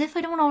 as if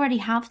I don't already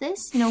have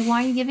this,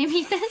 why are you giving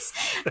me this?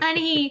 And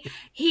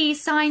he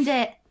signed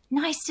it,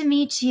 nice to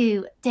meet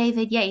you,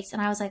 David Yates.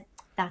 And I was like,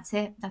 that's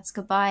it, that's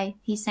goodbye.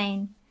 He's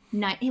saying,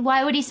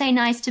 why would he say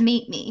nice to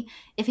meet me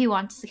if he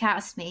wants to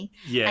cast me?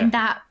 Yeah. And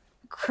that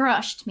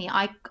crushed me.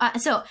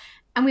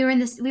 And we were in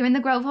the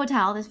Grove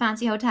Hotel, this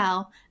fancy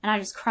hotel, and I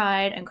just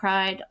cried and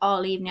cried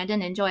all evening. I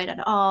didn't enjoy it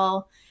at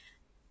all.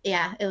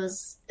 Yeah, it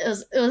was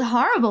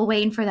horrible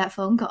waiting for that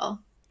phone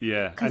call.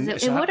 Yeah, because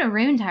it would have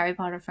ruined Harry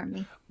Potter for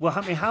me. Well,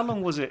 I mean, how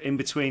long was it in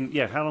between?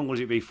 Yeah, how long would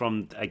it be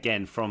from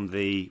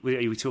the?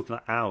 Are we talking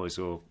like hours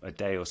or a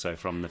day or so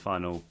from the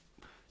final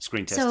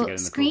screen test? So to get in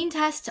the screen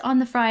test on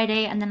the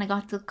Friday, and then I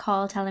got the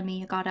call telling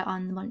me I got it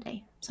on the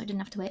Monday, so I didn't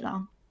have to wait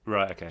long.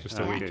 Right. Okay. Just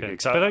a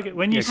weekend. So,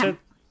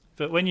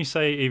 but when you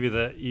say, Evie,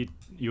 that you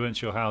weren't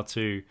sure how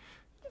to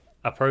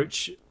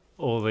approach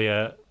all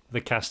the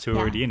cast who are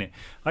already in it,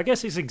 I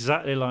guess it's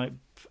exactly like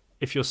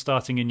if you're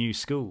starting a new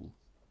school.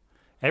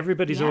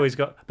 Everybody's always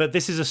got, but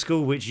this is a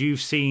school which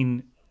you've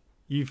seen.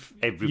 You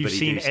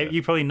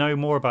probably know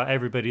more about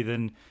everybody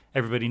than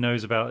everybody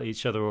knows about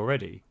each other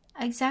already.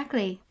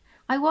 Exactly.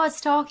 I was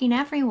stalking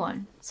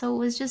everyone. So it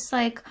was just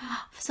like,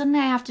 suddenly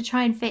I have to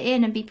try and fit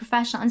in and be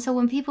professional. And so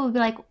when people would be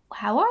like,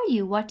 how are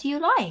you? What do you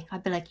like?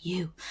 I'd be like,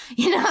 you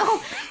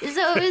know?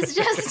 So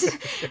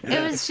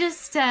it was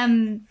just,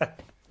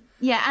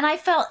 yeah. And I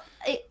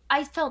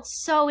felt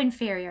so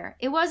inferior.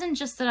 It wasn't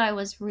just that I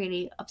was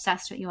really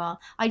obsessed with you all.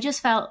 I just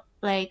felt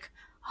like,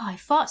 I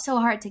fought so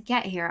hard to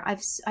get here.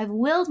 I've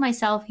willed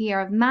myself here.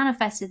 I've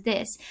manifested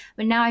this,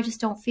 but now I just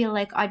don't feel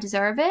like I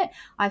deserve it.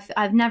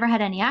 I've never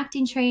had any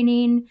acting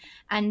training,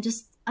 and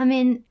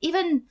even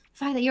the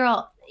fact that you're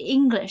all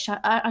English,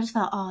 I just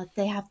felt,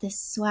 they have this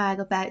swag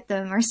about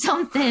them or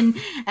something.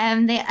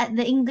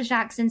 The English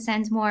accent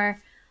sounds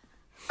more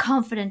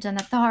confident and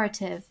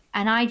authoritative,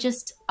 and I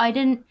was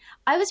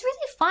really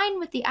fine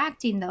with the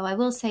acting, though. I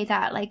will say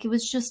that, like, it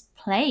was just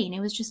plain. It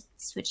was just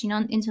switching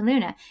on into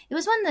Luna. It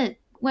was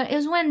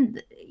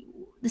when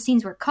the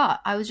scenes were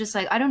cut. I was just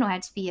like, I don't know how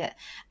to be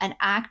an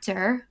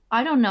actor.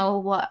 I don't know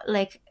what,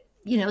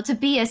 to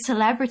be a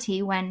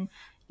celebrity when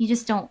you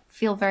just don't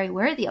feel very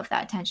worthy of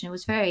that attention. It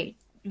was very,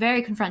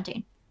 very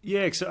confronting.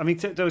 Yeah, so, I mean,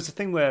 there was a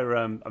thing where,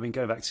 going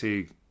back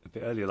to a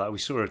bit earlier, like we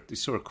saw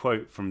a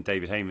quote from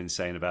David Heyman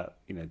saying about,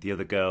 the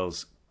other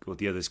girls or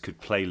the others could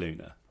play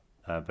Luna,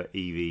 but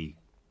Evie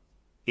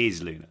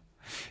is Luna.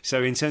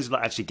 So in terms of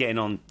like actually getting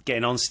on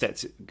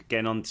set,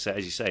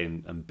 as you say,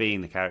 and being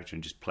the character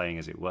and just playing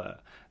as it were,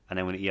 and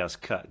then when it was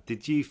cut,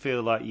 did you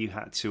feel like you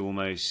had to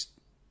almost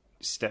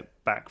step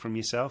back from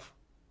yourself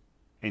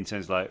in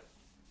terms of like,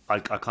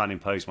 I can't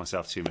impose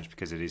myself too much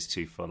because it is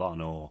too full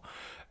on, or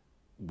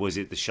was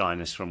it the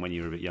shyness from when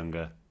you were a bit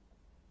younger?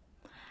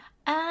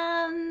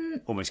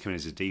 Almost coming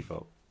as a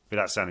default,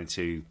 without sounding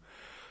too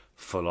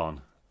full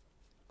on.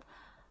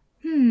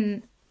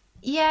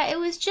 Yeah, it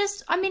was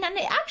just, and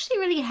it actually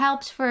really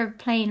helped for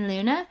playing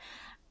Luna,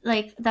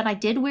 like, that I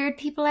did weird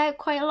people out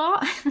quite a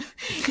lot.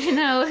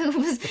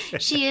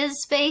 She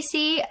is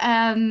spacey.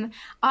 I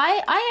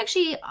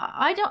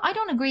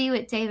don't agree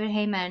with David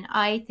Heyman.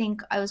 I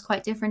think I was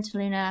quite different to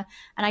Luna,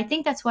 and I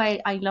think that's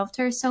why I loved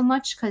her so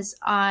much, because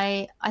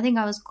I think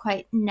I was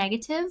quite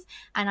negative,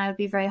 and I would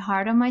be very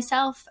hard on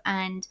myself,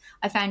 and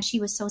I found she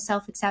was so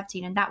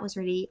self-accepting, and that was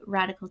really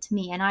radical to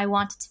me, and I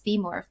wanted to be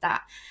more of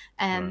that.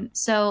 Right.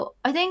 So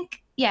I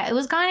think, yeah, it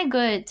was kind of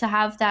good to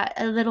have that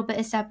a little bit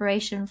of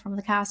separation from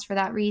the cast for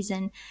that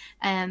reason.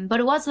 But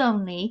it was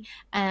lonely.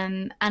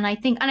 And I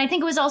think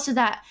it was also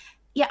that,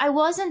 yeah, I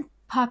wasn't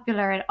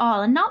popular at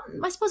all. And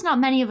I suppose not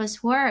many of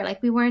us were.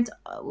 Like, we weren't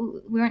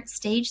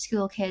stage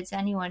school kids,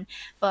 anyone.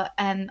 But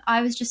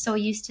I was just so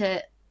used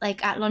to,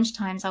 like, at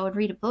lunchtimes I would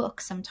read a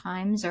book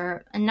sometimes,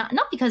 and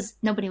not because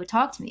nobody would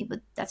talk to me, but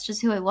that's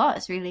just who I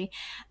was, really.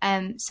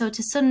 So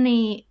to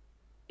suddenly...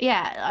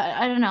 Yeah,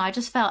 I don't know. I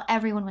just felt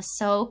everyone was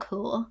so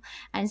cool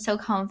and so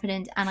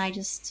confident, and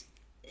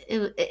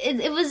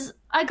it was.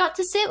 I got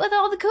to sit with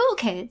all the cool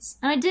kids,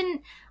 and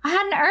I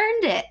hadn't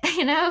earned it,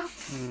 you know.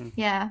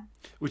 Yeah.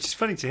 Which is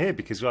funny to hear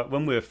because like,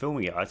 when we were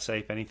filming it, I'd say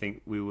if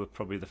anything, we were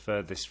probably the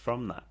furthest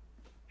from that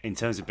in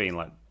terms of being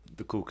like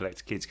the cool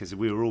collector kids because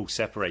we were all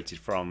separated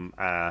from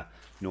our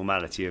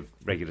normality of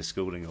regular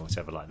schooling or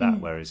whatever like that.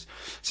 Whereas,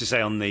 to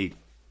say on the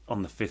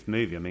fifth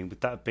movie, I mean,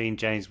 would that have been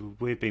James?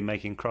 We'd been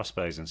making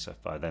crossbows and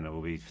stuff by then, or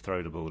would we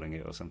throwballing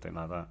it or something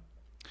like that?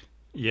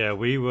 Yeah,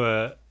 we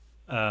were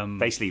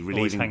basically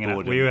relieving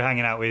boredom. We were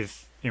hanging out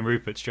in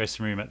Rupert's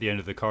dressing room at the end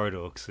of the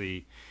corridor because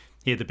he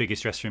had the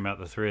biggest dressing room out of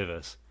the three of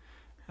us.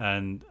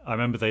 And I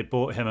remember they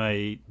bought him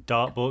a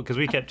dartboard because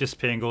we kept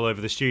disappearing all over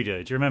the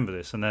studio. Do you remember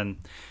this? And then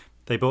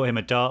they bought him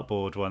a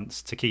dartboard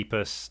once to keep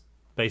us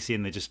basically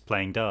in there just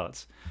playing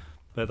darts.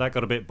 But that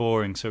got a bit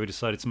boring, so we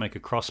decided to make a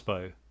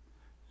crossbow.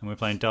 And we're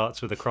playing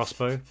darts with a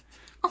crossbow.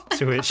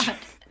 To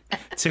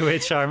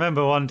which I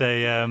remember one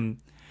day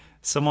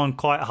someone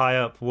quite high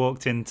up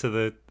walked into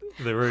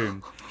the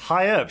room.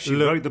 High up? She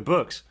wrote the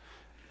books.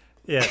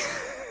 Yeah.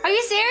 Are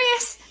you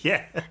serious?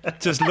 Yeah.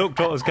 Just looked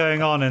what was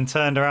going on and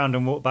turned around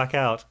and walked back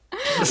out.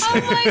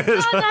 Oh my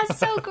god, that's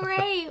so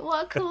great.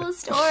 What a cool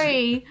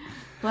story.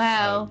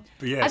 Wow.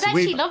 Yeah, I've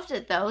actually loved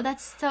it though.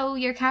 That's so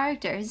your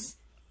characters.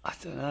 I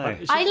don't know.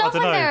 I love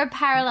when there are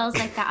parallels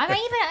like that. I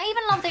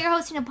even love that you're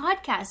hosting a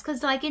podcast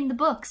because, like in the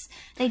books,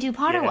 they do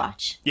Potter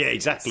Watch. Yeah,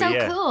 exactly.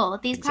 So cool.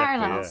 These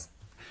parallels.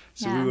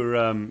 Yeah. So we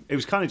were. It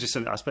was kind of just.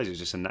 I suppose it was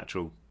just a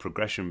natural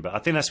progression. But I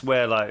think that's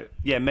where, like,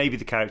 maybe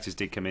the characters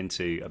did come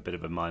into a bit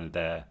of a minor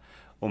there,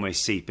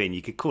 almost seep in.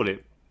 You could call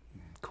it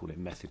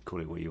method, call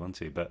it what you want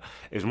to. But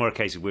it was more a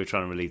case of we were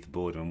trying to relieve the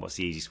boredom. And what's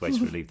the easiest way to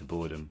relieve the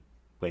boredom?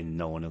 When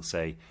no one will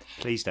say,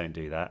 please don't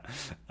do that.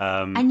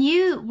 And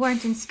you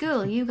weren't in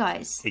school, you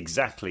guys.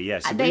 Exactly,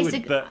 yes. Yeah.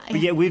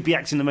 So we'd be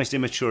acting the most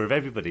immature of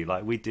everybody.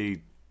 Like, we'd do,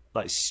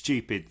 like,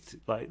 stupid...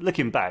 Like,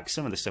 looking back,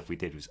 some of the stuff we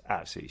did was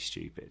absolutely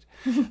stupid.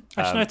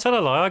 Actually, no, tell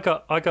a lie.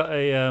 I got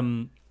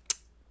a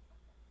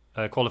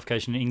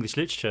qualification in English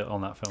literature on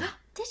that film.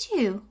 Did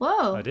you?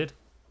 Whoa. I did.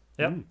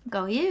 Yep.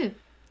 Go you.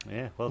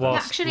 Yeah, well, you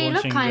actually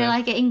look kind of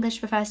like an English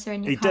professor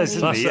in your does,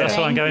 doesn't he? That's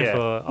what I'm going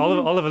for.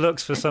 Oliver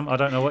looks for some... I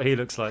don't know what he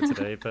looks like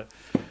today, but...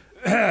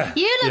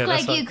 You look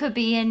like you could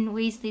be in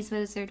Weasley's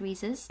Wizard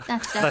Wheezes.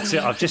 That's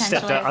it. I've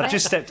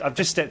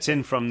just stepped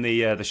in from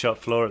the shop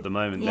floor at the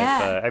moment.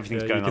 Yeah.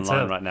 Everything's going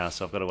online right now,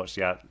 so I've got to watch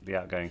the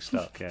outgoing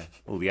stock. Yeah,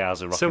 all the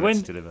hours are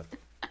rocking to deliver.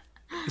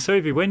 So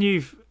Evie, when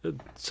you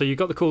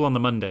got the call on the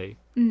Monday,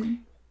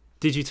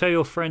 did you tell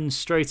your friends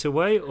straight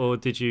away, or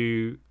did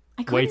you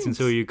wait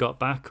until you got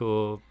back,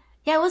 or?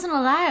 Yeah, I wasn't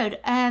allowed.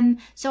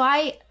 So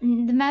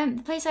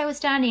the place I was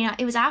standing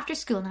at, it was after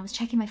school, and I was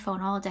checking my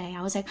phone all day.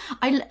 I was like,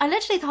 I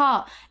literally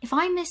thought, if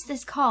I miss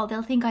this call,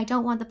 they'll think I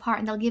don't want the part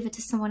and they'll give it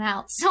to someone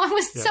else. So I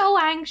was so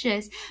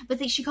anxious.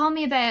 But she called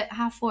me about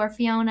 4:30.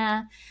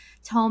 Fiona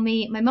told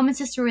me my mum and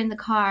sister were in the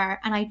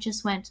car, and I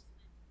just went,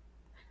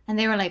 and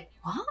they were like,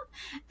 what?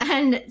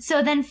 And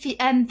so then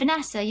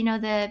Vanessa, you know,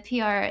 the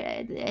PR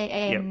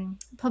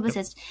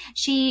publicist,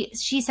 she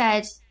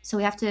said, so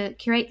we have to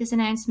curate this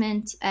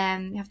announcement.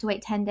 You have to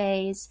wait 10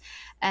 days.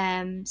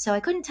 So I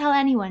couldn't tell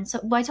anyone. So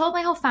I told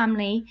my whole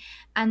family,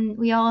 and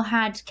we all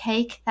had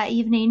cake that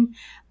evening.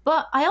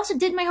 But I also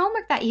did my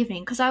homework that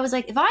evening because I was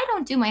like, if I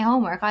don't do my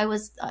homework,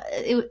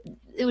 it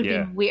would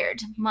be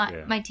weird.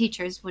 My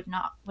teachers would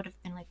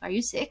have been like, are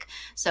you sick?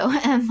 So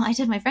I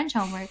did my French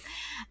homework.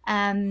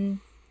 And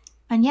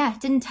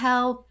didn't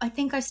tell. I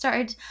think I also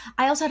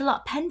had a lot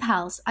of pen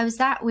pals. I was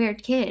that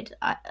weird kid.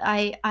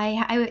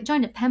 I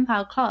joined a pen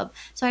pal club.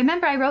 So I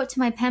remember I wrote to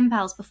my pen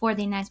pals before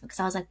the announcement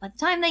because I was like, by the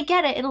time they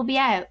get it, it'll be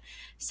out.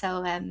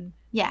 So I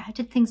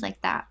did things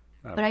like that.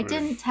 But brilliant. I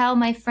didn't tell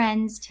my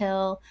friends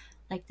till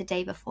like the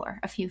day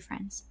before. A few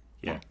friends.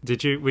 Yeah.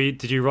 Did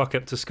you rock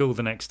up to school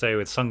the next day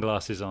with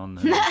sunglasses on?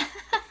 I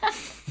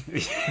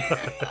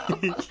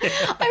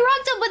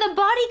rocked up with a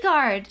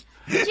bodyguard.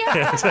 Did you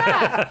have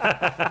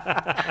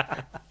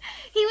that?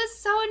 He was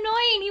so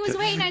annoying. He was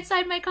waiting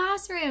outside my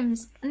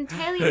classrooms and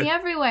tailing me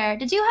everywhere.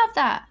 Did you have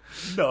that?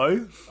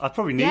 No, I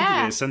probably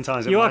needed it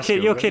sometimes. You're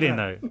kidding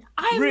though.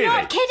 I'm really?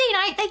 not kidding.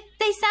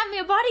 They sent me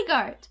a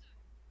bodyguard.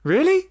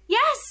 Really?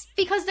 Yes,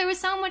 because there was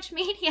so much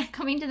media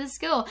coming to the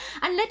school,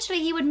 and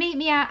literally he would meet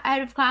me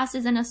out of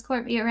classes and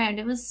escort me around.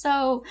 It was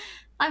so.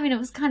 I mean, it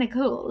was kind of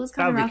cool. It was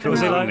kind of rock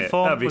and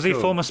roll. Was he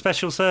former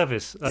special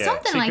service?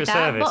 Something like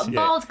that.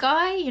 Bald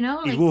guy, you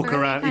know. He'd walk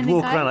around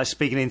like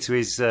speaking into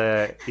his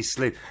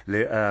sleep.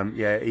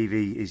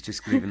 Evie is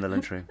just leaving the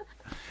lunchroom.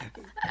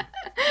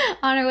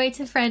 On our way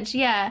to French,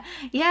 yeah.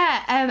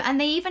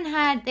 And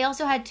they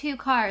also had 2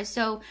 cars,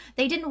 so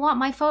they didn't want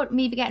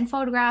me getting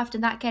photographed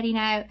and that getting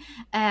out.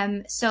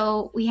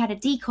 So we had a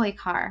decoy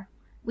car.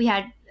 We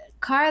had a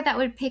car that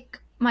would pick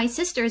my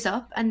sisters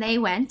up, and they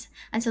went,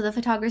 and so the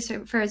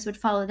photographers would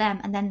follow them,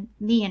 and then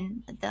me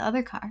in the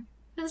other car.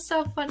 It was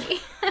so funny.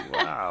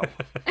 Wow.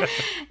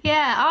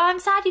 Yeah. Oh, I'm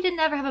sad you didn't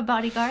ever have a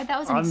bodyguard. That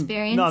was an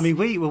experience. No, I mean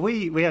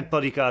we had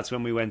bodyguards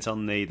when we went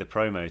on the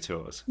promo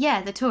tours.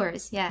 Yeah, the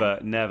tours. Yeah.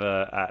 But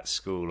never at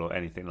school or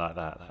anything like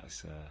that.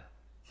 That's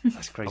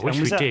That's crazy. I wish And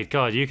we was that- did.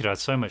 God, you could have had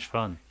so much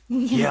fun.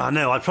 Yeah, I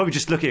know. I'd probably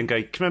just look at it and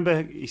go, "Can you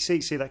remember? You see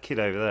that kid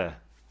over there?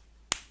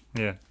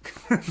 Yeah.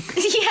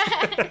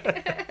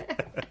 Yeah.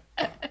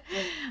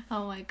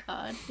 Oh my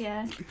god.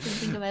 Yeah. Didn't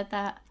think about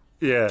that.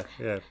 Yeah,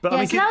 yeah. But Yeah,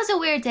 I mean, so that was a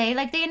weird day.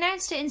 Like, they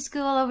announced it in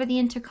school over the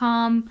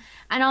intercom,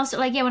 and also,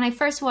 like, yeah, when I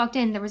first walked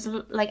in, there was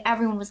like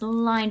everyone was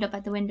lined up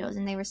at the windows,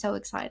 and they were so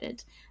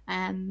excited.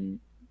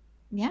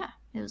 Yeah,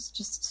 it was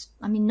just,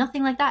 I mean,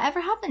 nothing like that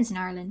ever happens in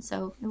Ireland,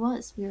 so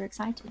we were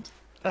excited.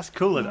 that's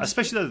cool, and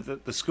especially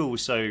that the school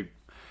was so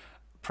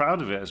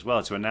proud of it as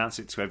well, to announce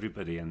it to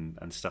everybody and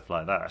stuff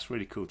like that. That's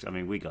really cool. I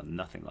mean, we got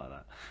nothing like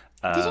that.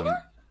 Did you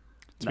not?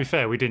 To be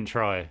fair, we didn't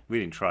try. We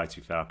didn't try, to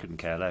be fair. I couldn't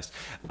care less.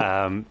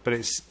 But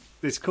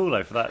it's cool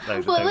though for that.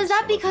 Though, Well, was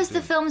that because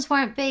the films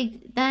weren't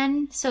big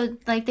then? So,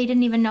 like, they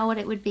didn't even know what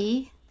it would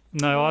be?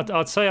 No,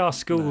 I'd say our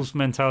school's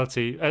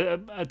mentality.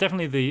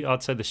 Definitely,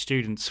 I'd say the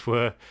students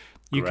were.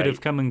 You could Great.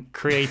 have come and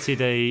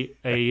created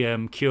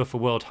a cure for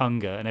world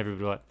hunger, and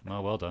everybody would be like,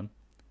 "Oh, well done."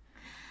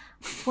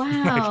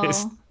 Wow.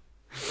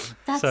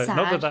 That's So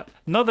sad.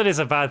 not that it's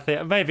a bad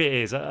thing. Maybe it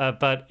is,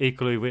 but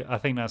equally, I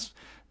think that's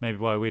maybe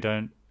why we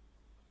don't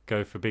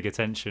go for big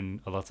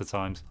attention a lot of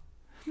times.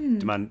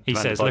 He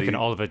says, looking at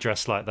Oliver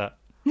dressed like that.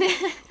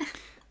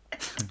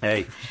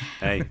 Hey,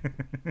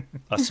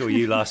 I saw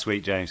you last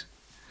week, James.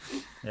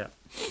 Yeah.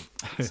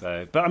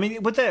 So, but I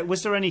mean,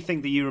 was there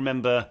anything that you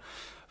remember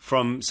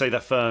from, say,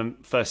 that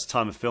first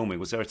time of filming?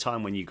 Was there a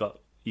time when you got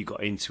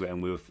into it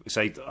and we were,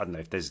 say, I don't know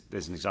if there's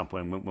an example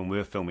when we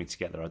were filming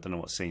together, I don't know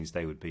what scenes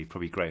they would be,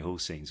 probably Great Hall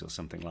scenes or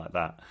something like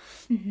that.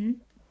 Mm-hmm.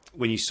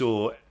 When you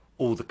saw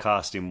all the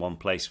cast in one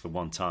place for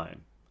one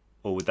time,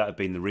 or would that have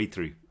been the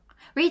read-through?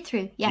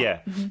 Read-through, yeah. Yeah.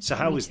 Mm-hmm. So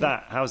how was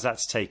that? How was that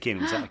to take in?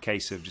 Was that a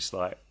case of just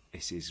like,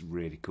 this is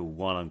really cool,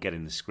 one, I'm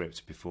getting the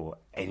script before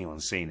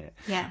anyone's seen it.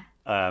 Yeah.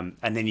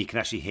 And then you can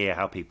actually hear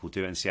how people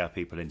do it and see how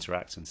people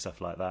interact and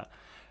stuff like that.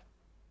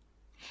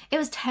 It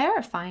was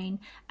terrifying.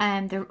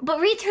 But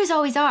read-throughs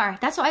always are.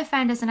 That's what I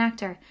found as an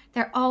actor.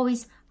 They're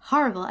always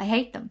horrible. I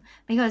hate them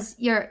because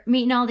you're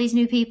meeting all these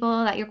new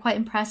people that you're quite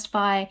impressed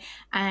by,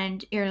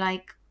 and you're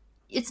like,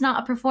 it's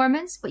not a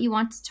performance, but you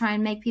want to try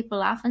and make people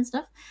laugh and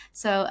stuff.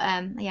 So,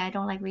 yeah, I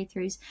don't like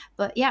read-throughs.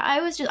 But yeah,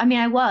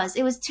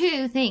 it was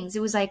two things.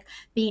 It was like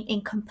being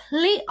in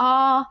complete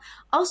awe,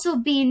 also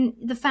being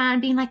the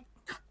fan, being like,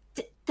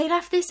 they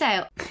left this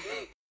out.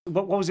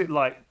 What was it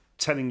like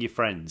telling your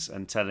friends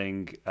and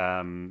telling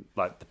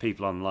like the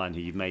people online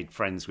who you've made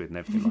friends with and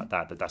everything like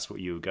that, that's what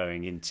you were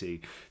going into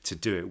to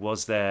do it?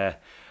 Was there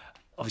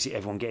obviously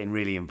everyone getting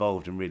really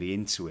involved and really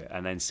into it,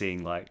 and then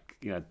seeing, like,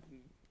 you know,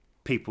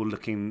 people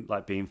looking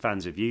like being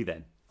fans of you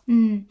then?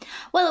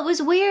 Well, it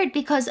was weird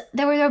because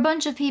there were a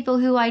bunch of people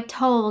who I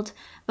told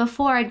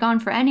before I'd gone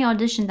for any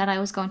audition that I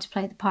was going to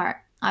play the part.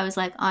 I was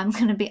like, I was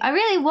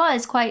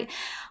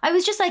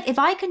just like, if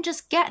I can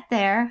just get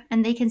there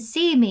and they can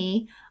see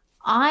me,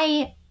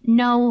 I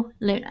know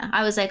Luna.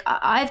 I was like,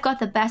 I've got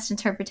the best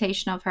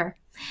interpretation of her.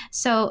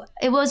 So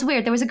it was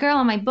weird. There was a girl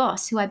on my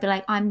bus who I'd be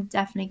like, I'm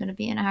definitely going to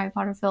be in a Harry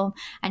Potter film.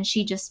 And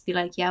she'd just be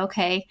like, yeah,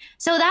 okay.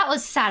 So that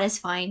was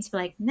satisfying to be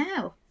like,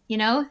 no, you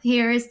know,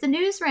 here is the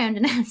news round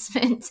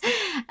announcement.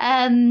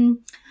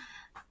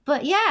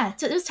 But yeah,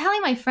 so it was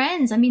telling my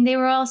friends. I mean, they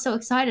were all so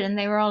excited and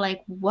they were all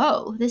like,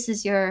 whoa, this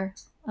is your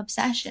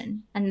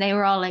obsession. And they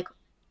were all like,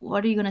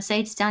 what are you going to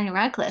say to Daniel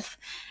Radcliffe?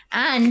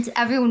 And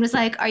everyone was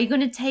like, are you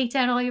going to take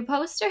down all your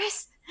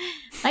posters?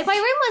 Like, my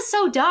room was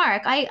so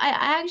dark. I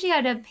actually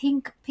had a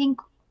pink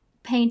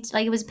paint,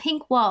 like it was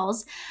pink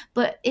walls,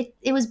 but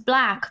it was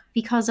black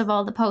because of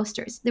all the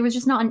posters. There was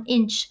just not an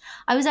inch.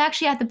 I was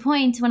actually at the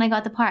point when I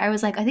got the part, I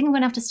was like, I think I'm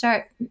going to have to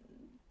start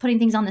putting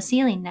things on the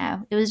ceiling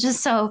now. It was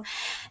just so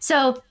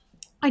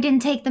I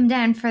didn't take them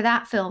down for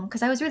that film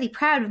because I was really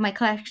proud of my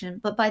collection.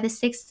 But by the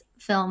 6th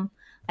film,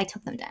 I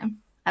took them down.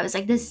 I was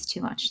like, this is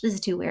too much. This is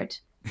too weird.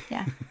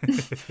 Yeah.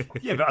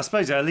 Yeah, but I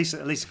suppose at least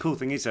the cool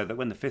thing is though that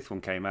when the 5th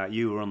one came out,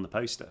 you were on the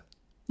poster.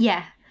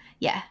 Yeah.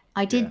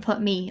 I did put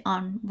me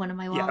on one of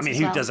my walls. Yeah, I mean, as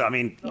who well. does it? I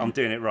mean, I'm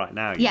doing it right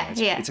now. Yeah,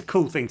 know? It's a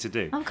cool thing to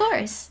do. Of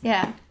course,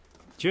 yeah.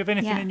 Do you have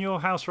anything Yeah. in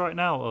your house right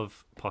now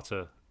of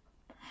Potter?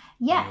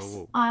 Yes,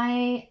 wall?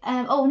 I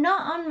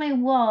not on my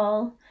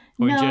wall.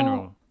 Or no, in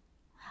general?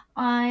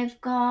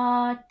 I've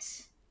got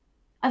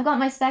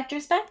my Spectre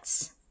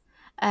specs.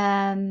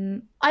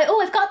 I've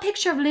got a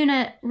picture of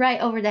Luna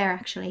right over there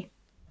actually.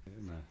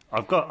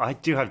 I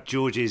do have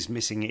George's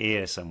missing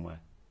ear somewhere.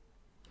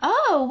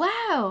 Oh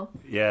wow!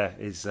 Yeah,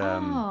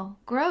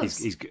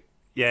 Gross.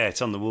 Yeah,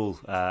 it's on the wall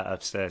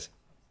upstairs.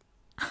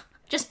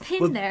 Just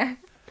pinned there.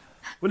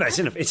 Well, no,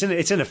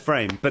 it's in a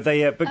frame, but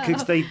they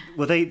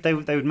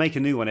would make a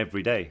new one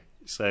every day.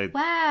 So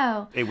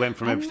Wow. it went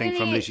from I'm everything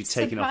from really literally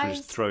taking off and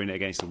just surprised. throwing it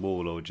against the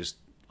wall, or just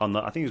I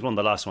think it was one of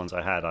the last ones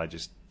I had. I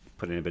just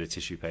put in a bit of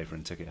tissue paper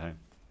and took it home.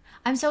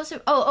 I'm so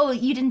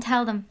you didn't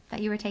tell them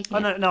that you were taking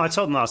it. No, I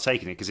told them I was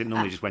taking it because it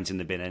normally just went in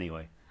the bin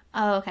anyway.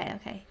 Oh,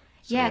 okay.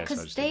 So, Yeah, yeah, so I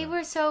because just did they that.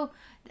 were so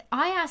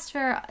I asked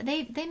for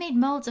they made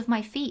molds of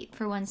my feet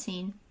for one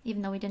scene,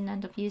 even though we didn't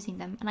end up using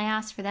them. And I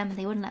asked for them, and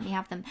they wouldn't let me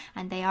have them.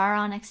 And they are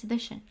on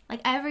exhibition.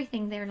 Like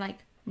everything, they're like,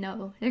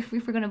 no, we're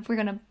gonna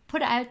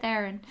put it out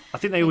there. And I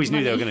think they always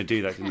knew they were going to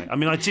do that, didn't they? I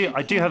mean,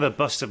 I do have a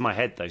bust of my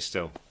head though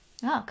still.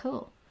 Oh,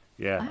 cool.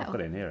 Yeah, Wow. I've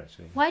got it in here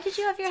actually. Why did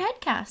you have your head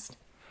cast?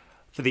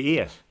 For the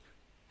ear.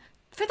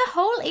 For the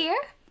whole ear?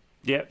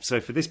 Yeah, so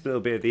for this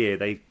little bit of the ear,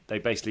 they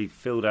basically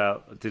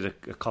did a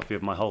copy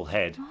of my whole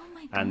head. Oh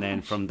my And then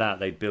gosh. from that,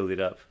 they'd build it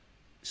up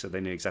so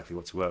they knew exactly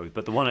what to work with.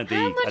 But the one at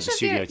How the much of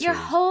studio your tour.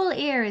 whole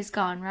ear is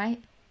gone,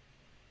 right?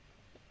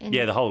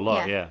 Yeah, the whole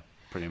lot, yeah.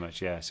 Pretty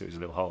much, yeah. So it was a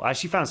little hole. I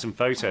actually found some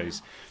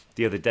photos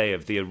the other day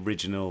of the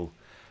original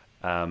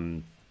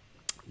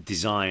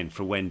design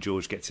for when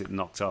George gets it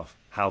knocked off.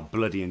 How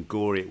bloody and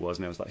gory it was.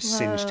 And it was like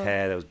singed Whoa.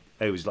 hair.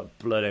 There was like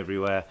blood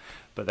everywhere.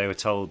 But they were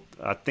told,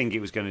 I think it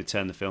was going to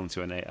turn the film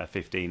to a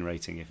 15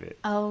 rating if they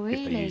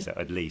really? used that,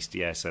 at least.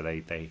 Yeah, so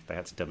they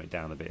had to dumb it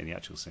down a bit in the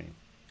actual scene.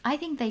 I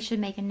think they should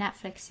make a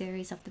Netflix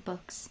series of the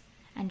books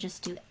and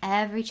just do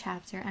every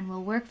chapter, and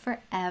we'll work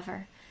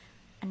forever.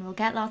 And we'll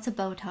get lots of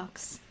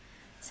Botox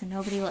so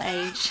nobody will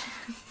age.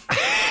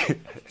 I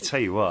tell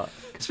you what.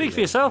 Speak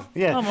for yourself.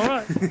 Yeah. I'm all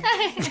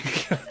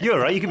right. You're all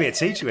right. You can be a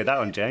teacher with that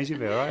one, James. You'll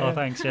be all right. Oh,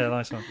 thanks. Yeah,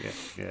 nice one.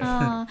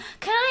 Yeah.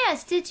 Can I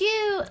ask, did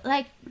you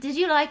like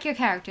your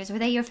characters? Were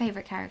they your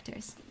favourite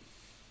characters?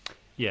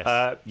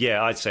 Yes.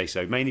 Yeah, I'd say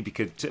so. Mainly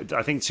because,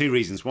 I think two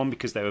reasons. One,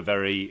 because they were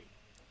very,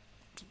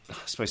 I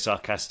suppose,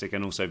 sarcastic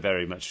and also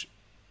very much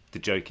the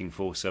joking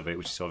force of it,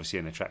 which is obviously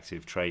an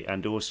attractive trait.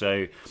 And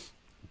also,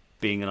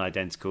 being an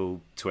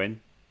identical twin,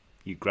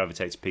 you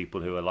gravitate to people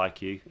who are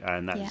like you.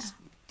 And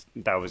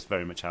that was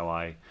very much how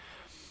I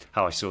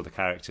saw the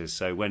characters.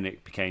 So when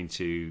it got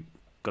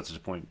to the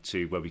point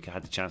where we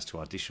had the chance to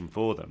audition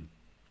for them,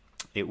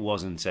 it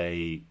wasn't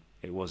a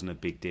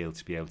big deal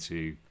to be able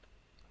to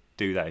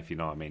do that, if you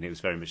know what I mean. It was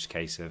very much a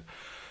case of,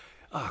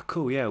 oh,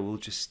 cool, yeah, we'll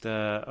just,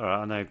 all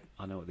right,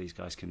 I know what these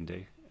guys can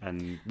do,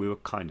 and we were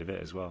kind of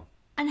it as well.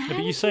 And how Yeah, but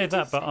you did say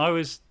that, but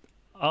decide-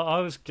 I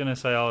was gonna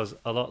say I was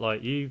a lot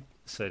like you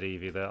said,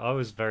 Evie. That I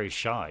was very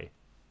shy,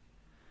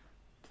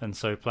 and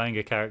so playing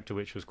a character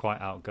which was quite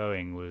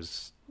outgoing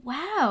was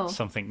Wow.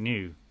 something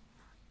new.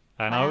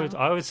 And Wow.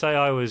 I would say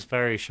I was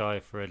very shy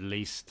for at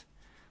least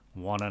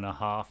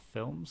 1.5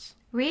 films.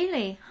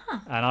 Really? Huh.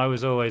 And I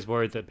was always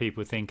worried that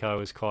people would think I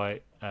was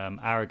quite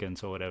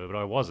arrogant or whatever, but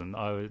I wasn't.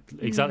 I was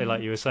exactly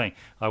like you were saying.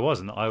 I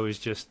wasn't. I was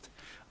just,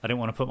 I didn't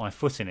want to put my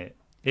foot in it.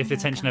 If the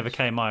attention ever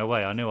came my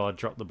way, I knew I'd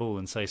drop the ball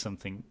and say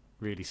something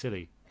really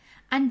silly.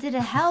 And did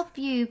it help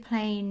you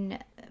playing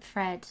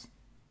Fred?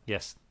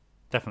 Yes,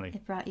 definitely,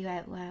 It brought you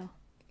out. Wow.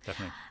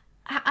 definitely.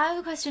 I have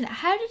a question.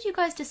 How did you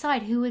guys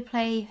decide who would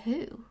play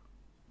who?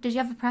 Did you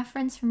have a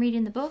preference from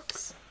reading the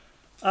books?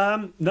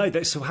 No,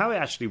 so how it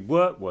actually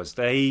worked was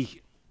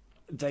they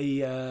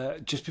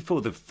just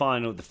before the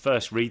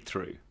first read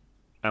through,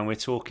 and we're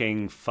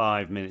talking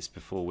 5 minutes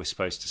before we're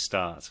supposed to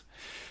start,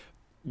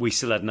 we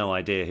still had no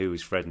idea who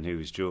was Fred and who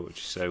was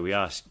George. So we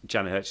asked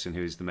Janet Hutchison,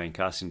 who is the main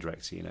casting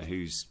director,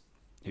 who's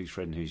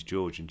Fred and who's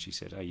George, and she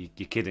said, "Oh, you're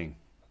kidding."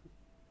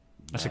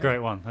 That's a great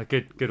one. A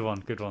good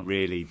one.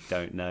 Really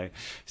don't know.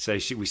 So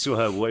we saw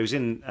her. Well, it was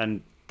in,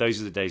 and those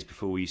are the days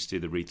before we used to do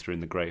the read through in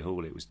the Great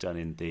Hall. It was done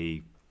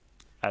in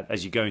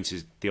as you go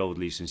into the old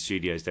Leeson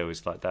Studios, there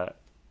was like that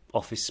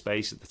office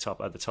space at the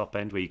top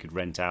end where you could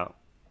rent out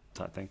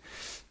type thing,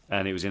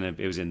 and it was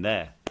in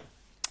there,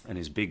 and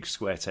it's a big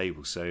square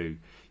table. So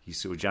you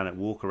saw Janet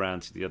walk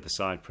around to the other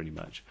side pretty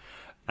much,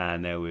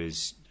 and there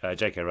was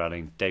J.K.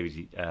 Rowling,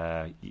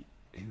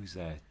 who was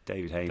there?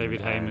 David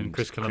Heyman, and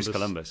Chris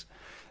Columbus.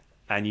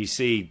 And you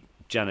see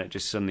Janet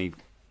just suddenly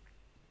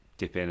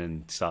dip in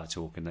and start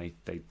talking. They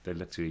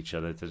look to each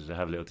other to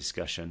have a little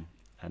discussion,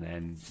 and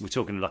then we're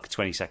talking like a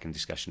 20-second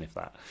discussion, if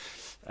that.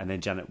 And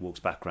then Janet walks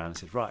back around and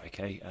says, "Right,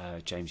 okay,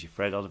 James, you're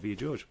Fred, Oliver, you're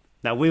George."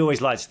 Now, we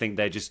always like to think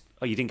they're just,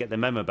 oh, you didn't get the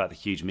memo about the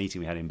huge meeting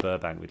we had in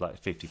Burbank with like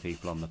 50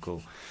 people on the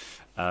call.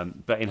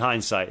 But in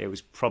hindsight, it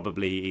was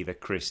probably either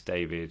Chris,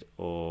 David,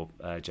 or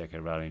J.K.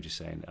 Rowling just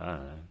saying, I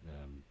don't know,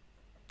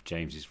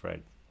 James is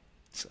Fred.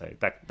 So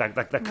that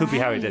could be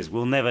how it is.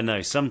 We'll never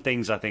know. Some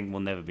things I think will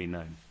never be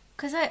known.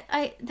 Because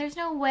there's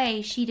no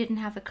way she didn't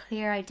have a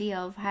clear idea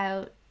of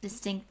how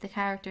distinct the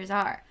characters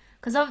are.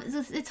 Because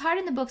it's hard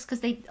in the books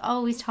because they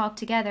always talk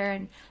together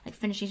and like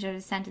finish each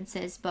other's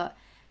sentences. But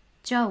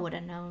Joe would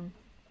have known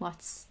where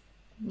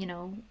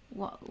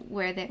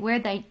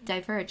they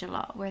diverge a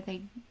lot, where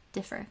they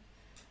differ.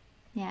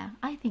 Yeah,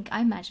 I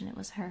imagine it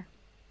was her.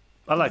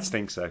 I like to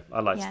think so.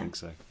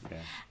 Yeah.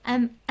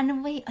 And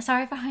wait,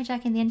 sorry for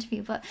hijacking the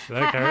interview, but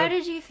Okay. how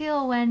did you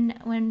feel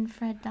when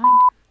Fred died?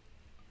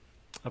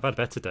 I've had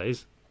better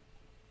days.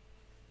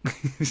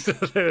 So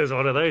it was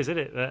one of those, isn't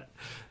it?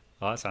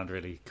 That sounds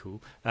really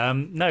cool. How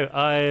did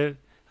I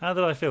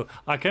feel?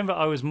 I can remember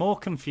I was more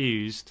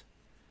confused.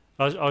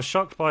 I was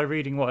shocked by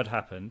reading what had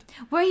happened.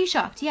 Were you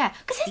shocked? Yeah,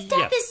 because his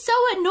death is so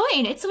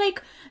annoying. It's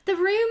like the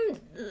room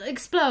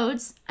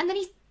explodes and then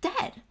he's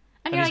dead,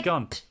 and And you're he's like,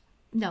 gone.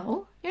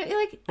 No, You're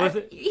like,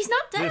 Well, he's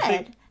not dead.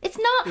 thing- It's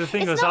not. the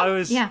thing it's was, not,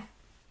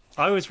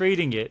 I yeah. was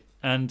reading it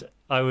and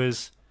I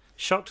was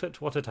shocked at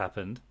what had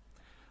happened.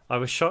 I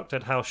was shocked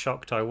at how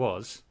shocked I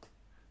was,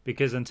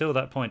 because until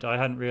that point I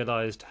hadn't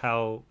realised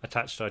how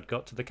attached I'd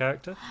got to the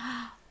character.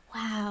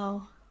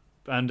 Wow.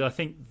 And I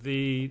think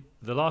the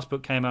last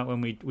book came out when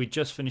we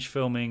just finished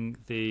filming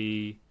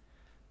the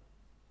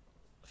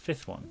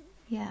 5th one.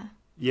 Yeah.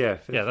 Yeah,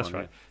 Yeah, that's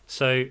right.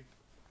 So,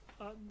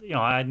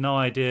 I had no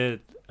idea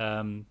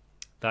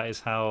that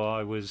is how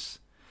I was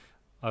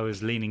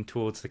leaning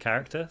towards the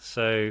character.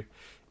 So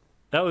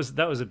that was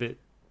a bit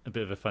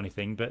of a funny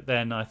thing. But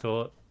then I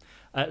thought,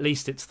 at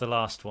least it's the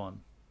last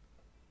one.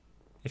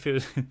 If it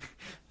was,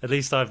 at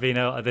least I've been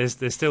out. There's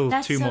still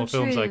That's 2 so more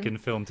films I true. can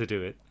film to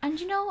do it. And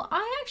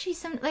I actually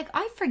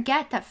I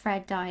forget that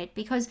Fred died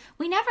because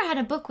we never had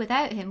a book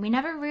without him. We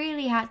never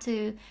really had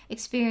to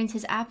experience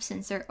his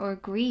absence or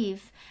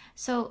grieve.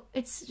 So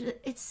it's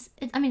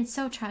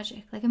so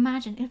tragic. Like,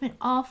 imagine, it'd been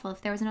awful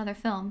if there was another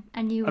film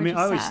and you were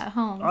sat at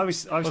home. I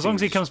was As long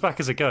as he comes back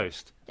as a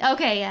ghost.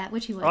 Okay, yeah,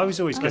 which he would. I was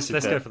always gutted.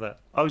 Let's go for that.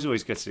 I was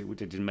always gutted it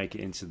didn't make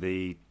it into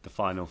the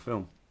final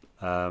film,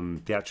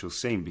 the actual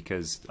scene,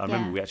 because I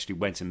remember Yeah. we actually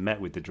went and met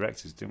with the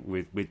directors,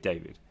 with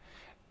David,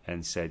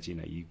 and said,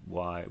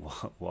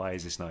 why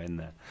is this not in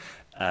there,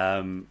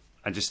 and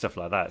just stuff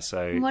like that.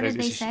 So What did it's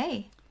they just-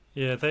 say?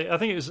 Yeah, I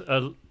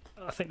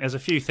think there's a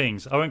few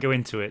things. I won't go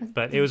into it,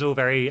 but it was all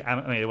very.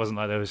 It wasn't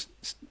like there was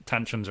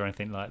tantrums or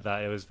anything like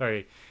that. It was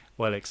very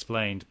well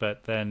explained.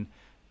 But then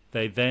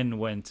they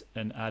went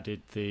and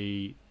added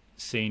the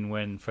scene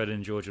when Fred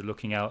and George are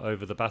looking out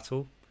over the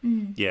battle,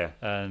 Yeah,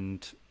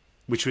 and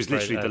which was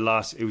literally Right, the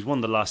last. It was one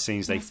of the last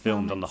scenes they Last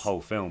filmed on the moments.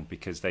 whole film,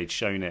 because they'd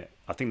shown it.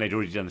 I think they'd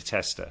already done the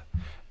tester,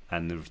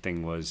 and the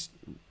thing was,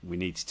 we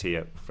need to tee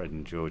up Fred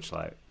and George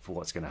for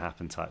what's going to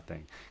happen type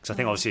thing. Because I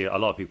think obviously a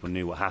lot of people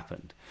knew what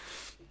happened,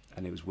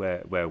 and it was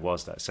where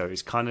was that. So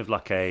it's kind of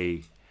like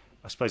I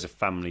suppose a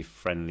family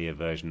friendlier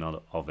version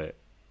of it.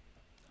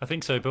 I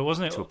think so. But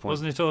wasn't To a it? point.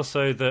 Wasn't it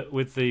also that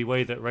with the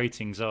way that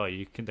ratings are,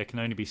 there can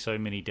only be so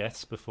many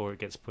deaths before it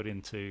gets put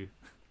into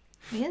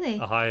Really?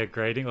 a higher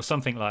grading or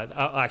something like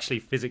that. Actually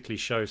physically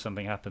show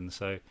something happen.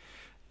 So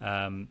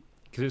because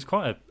it was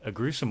quite a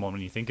gruesome one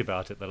when you think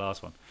about it, the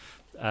last one.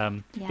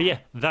 But yeah,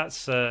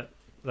 that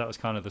was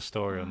kind of the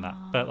story on that.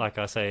 But like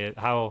I say,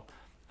 how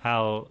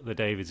the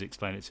Davids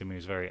explained it to me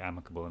was very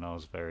amicable, and I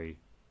was very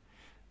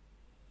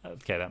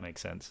okay. That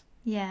makes sense.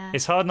 Yeah.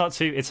 It's hard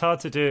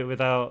to do it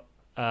without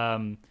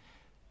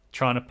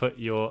trying to put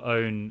your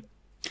own.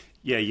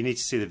 Yeah, you need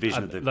to see the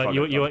vision of the Like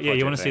product, you of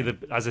the want to see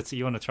project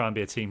you want to try and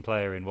be a team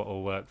player in what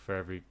will work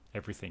for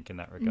everything in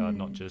that regard,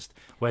 not just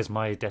where's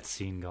my death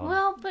scene gone.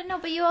 Well,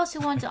 but you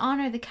also want to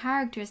honor the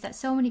characters that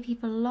so many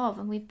people love,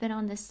 and we've been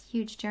on this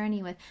huge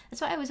journey with.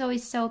 That's why I was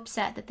always so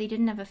upset that they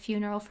didn't have a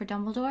funeral for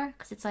Dumbledore,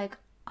 because it's like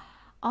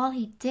all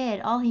he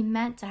did, all he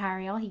meant to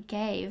Harry, all he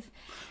gave.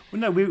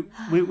 Well, no, we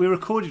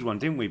recorded one,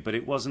 didn't we? But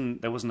there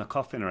wasn't a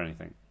coffin or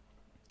anything.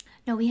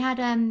 No, we had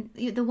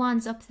the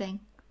wands up thing.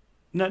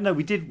 No,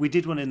 we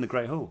did one in the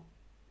Great Hall.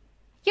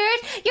 You're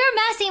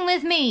messing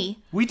with me.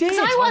 We did.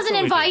 Because I wasn't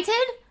thought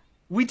invited.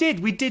 We did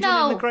one in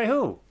No. the Great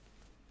Hall.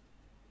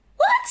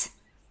 What?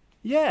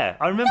 Yeah,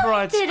 I remember No,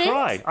 I you didn't.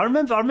 cried. I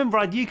remember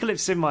I had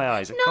eucalypts in my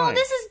eyes. No, crying.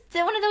 this is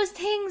one of those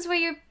things where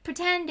you're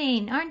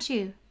pretending, aren't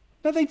you?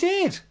 No, they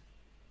did.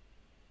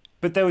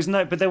 But there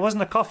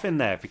wasn't a coffin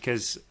there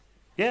because,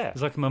 yeah,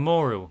 It's like a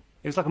memorial.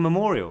 it was like a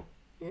memorial.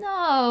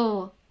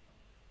 No.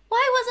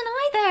 Why wasn't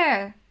I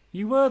there?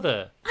 You were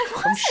there. I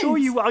wasn't. I'm sure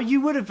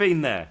you would have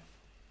been there.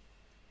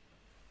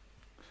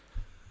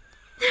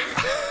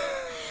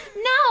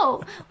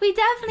 No, we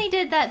definitely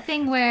did that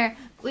thing where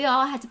we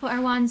all had to put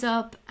our wands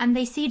up, and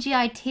they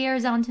CGI'd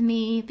tears onto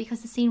me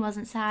because the scene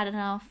wasn't sad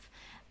enough.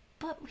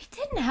 But we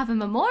didn't have a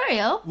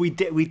memorial. We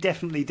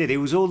definitely did. It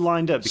was all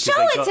lined up because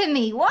Show it to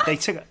me. What?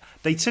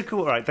 They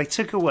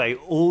took away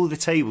all the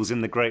tables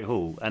in the Great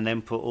Hall and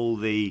then put all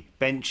the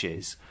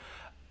benches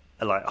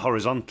like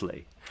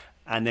horizontally,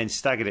 and then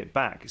staggered it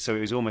back, so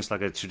it was almost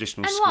like a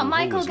traditional. And school what? hall,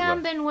 Michael as it were.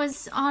 Gambon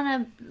was on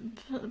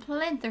a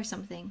plinth or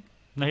something.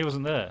 No, he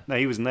wasn't there. No,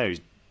 he wasn't there.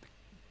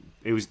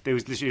 It was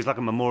literally, it was like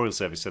a memorial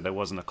service, so there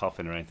wasn't a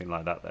coffin or anything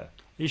like that there. Are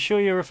you sure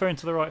you're referring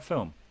to the right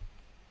film?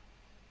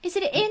 Is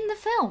it in the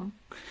film?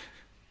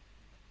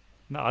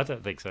 No, I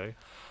don't think so.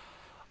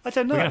 I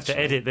don't know. We're gonna have to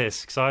actually. edit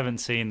this because I haven't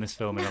seen this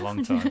film in a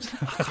long time.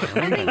 I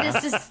think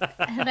this is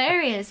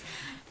hilarious.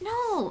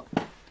 No,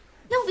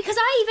 because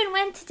I even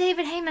went to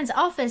David Heyman's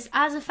office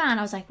as a fan.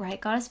 I was like, right,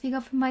 gotta speak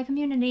up for my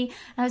community.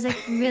 And I was like,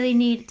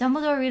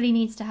 Dumbledore really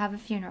needs to have a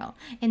funeral.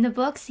 In the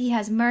books, he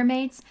has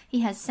mermaids,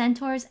 he has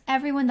centaurs,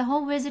 everyone, the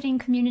whole wizarding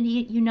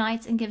community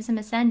unites and gives him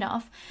a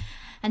send-off.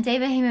 And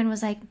David Heyman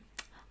was like,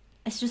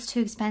 it's just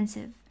too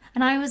expensive.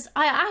 And I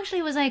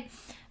actually was like,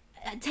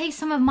 take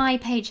some of my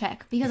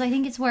paycheck because I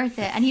think it's worth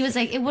it. And he was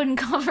like, it wouldn't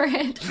cover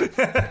it.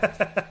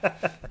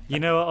 You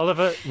know what,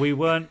 Oliver? We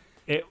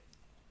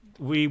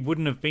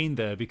wouldn't have been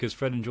there because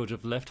Fred and George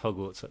have left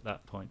Hogwarts at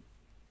that point.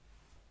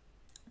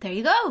 There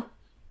you go.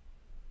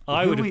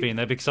 I Who would have we- been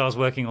there because I was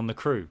working on the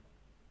crew.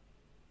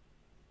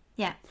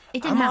 Yeah,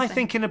 it didn't Am I happen.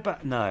 thinking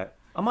about... No.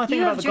 Am I thinking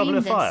You about have the Goblet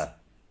of dreamed this. Fire?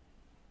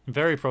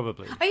 Very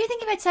probably. Are you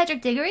thinking about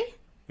Cedric Diggory?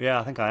 Yeah,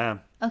 I think I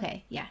am.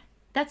 Okay, yeah.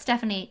 There's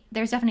definitely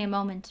a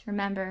moment,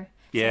 remember?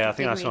 Yeah, Cedric I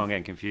think that's Diggory. what I'm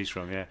getting confused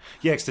from, yeah.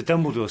 Yeah, because the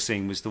Dumbledore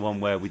scene was the one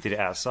where we did it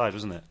outside,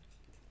 wasn't it?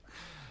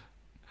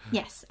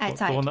 Yes, The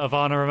outside. one that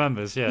Evanna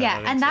remembers, yeah. I Yeah,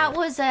 think and so. that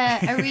was a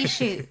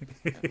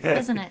reshoot,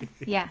 wasn't it?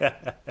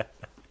 Yeah.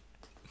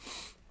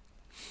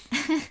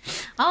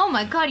 Oh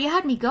my god, you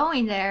had me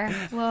going there.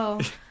 Whoa.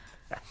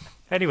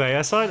 Anyway,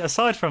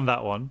 aside from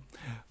that one,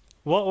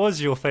 what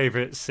was your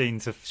favourite scene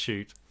to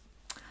shoot?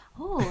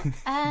 Oh,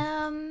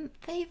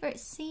 favorite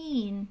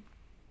scene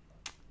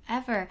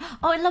ever.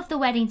 Oh, I love the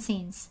wedding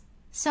scenes.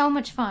 So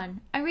much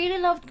fun. I really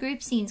loved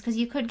group scenes because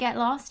you could get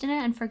lost in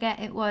it and forget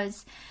it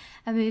was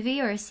a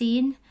movie or a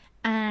scene.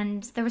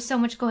 And there was so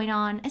much going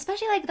on,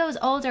 especially like those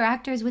older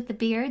actors with the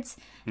beards.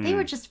 They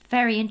were just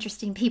very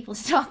interesting people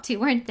to talk to,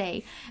 weren't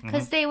they?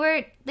 Because they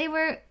were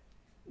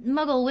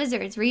Muggle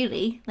wizards,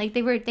 really. Like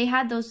they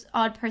had those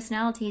odd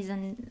personalities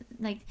and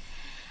like,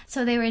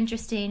 so they were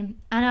interesting.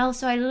 And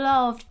also, I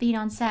loved being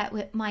on set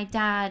with my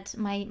dad,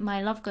 my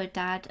Lovegood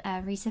dad,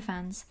 Risa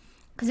fans,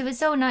 because it was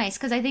so nice.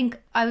 Because I think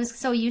I was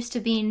so used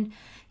to being,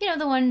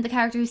 the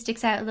character who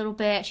sticks out a little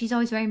bit. She's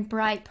always wearing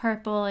bright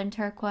purple and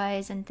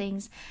turquoise and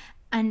things.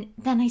 And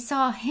then I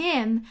saw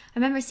him. I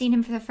remember seeing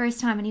him for the first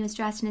time, and he was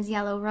dressed in his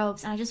yellow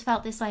robes. And I just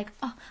felt this I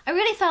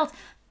really felt,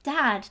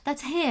 Dad,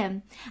 that's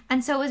him.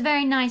 And so it was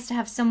very nice to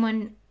have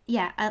someone,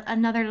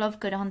 another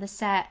Lovegood on the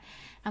set.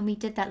 And we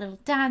did that little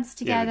dance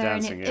together.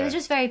 dancing, and it was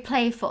just very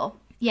playful.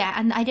 Yeah,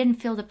 and I didn't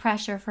feel the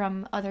pressure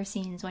from other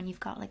scenes when you've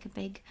got like a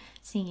big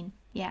scene.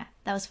 Yeah,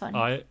 that was fun.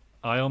 I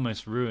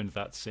almost ruined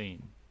that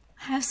scene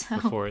How so?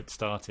 before it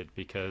started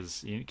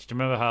because do you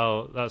remember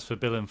how that was for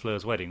Bill and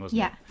Fleur's wedding, wasn't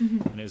Yeah. it?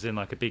 Mm-hmm. And it was in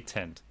like a big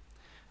tent,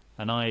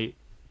 and I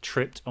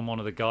tripped on one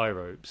of the guide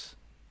ropes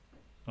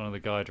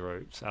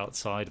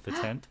outside of the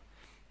tent,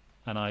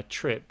 and I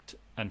tripped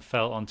and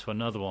fell onto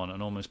another one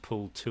and almost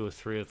pulled 2 or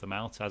 3 of them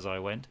out as I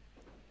went.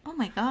 Oh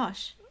my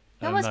gosh.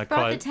 That And almost I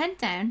brought the quite- tent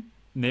down.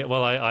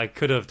 Well, I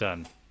could have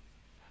done,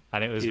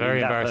 and it was You very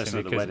mean that embarrassing person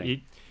at the because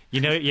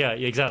wedding? yeah,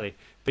 exactly.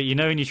 But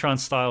when you try and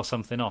style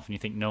something off and you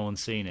think no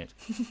one's seen it,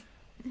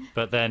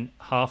 but then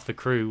half the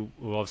crew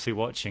were obviously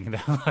watching. And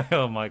they're like,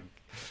 "Oh my!"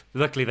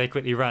 Luckily, they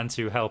quickly ran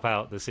to help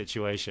out the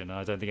situation.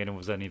 I don't think anyone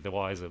was any the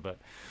wiser, but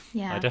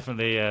Yeah. I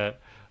definitely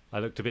I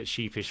looked a bit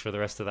sheepish for the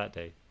rest of that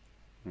day.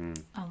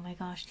 Oh my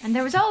gosh. And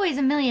there was always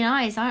a million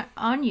eyes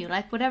on you.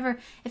 Like whatever,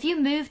 if you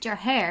moved your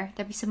hair,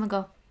 there'd be someone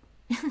go,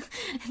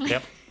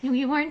 Yep.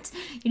 you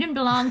didn't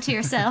belong to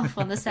yourself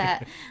on the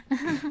set.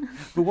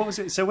 But what was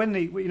it? So when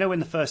say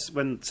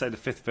the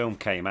 5th film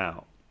came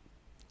out,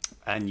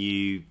 and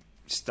you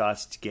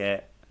started to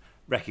get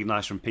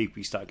recognised from people,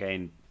 you start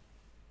getting,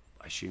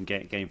 I assume,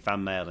 getting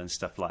fan mail and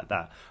stuff like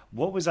that.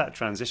 What was that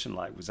transition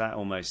like? Was that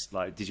almost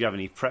like, did you have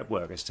any prep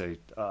work as to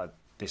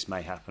this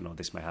may happen or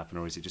this may happen,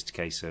 or is it just a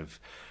case of,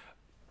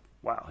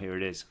 wow, here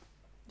it is?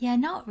 Yeah,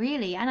 not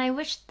really. And I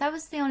wish that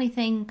was the only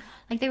thing.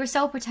 Like, they were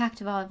so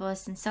protective of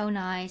us and so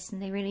nice,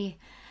 and they really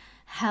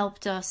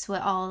helped us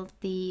with all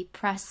the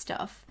press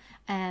stuff.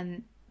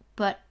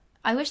 But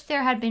I wish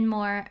there had been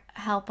more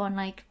help on,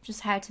 like,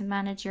 just how to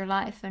manage your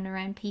life and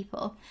around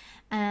people.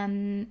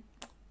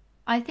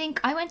 I think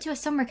I went to a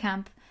summer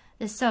camp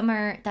the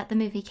summer that the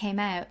movie came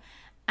out,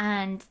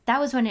 and that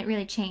was when it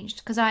really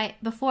changed. Because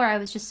before I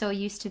was just so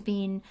used to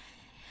being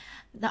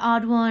the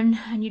odd one,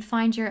 and you'd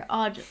find your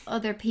odd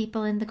other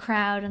people in the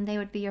crowd and they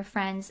would be your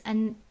friends.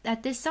 And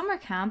at this summer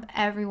camp,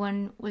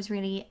 everyone was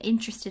really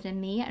interested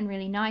in me and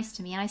really nice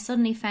to me, and I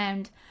suddenly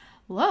found,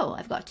 whoa,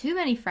 I've got too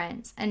many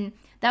friends. And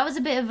that was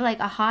a bit of like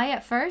a high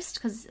at first,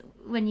 because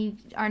when you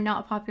are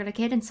not a popular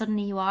kid and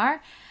suddenly you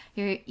are,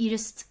 you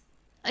just,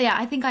 yeah,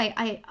 I think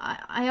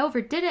I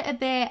overdid it a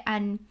bit.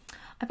 And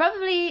I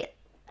probably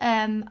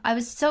I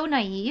was so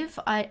naive.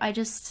 I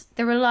just,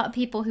 there were a lot of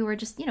people who were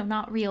just,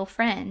 not real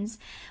friends,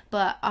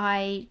 but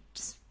I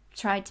just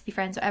tried to be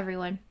friends with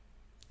everyone.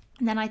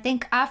 And then I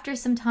think after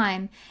some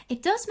time,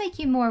 it does make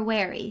you more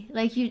wary.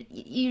 Like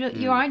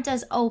you aren't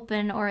as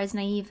open or as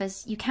naive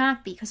as you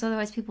can't be, because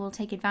otherwise people will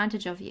take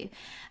advantage of you.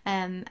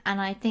 And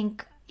I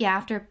think,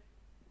 after,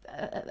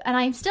 and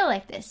I'm still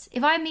like this.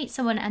 If I meet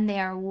someone and they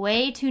are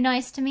way too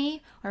nice to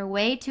me or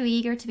way too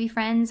eager to be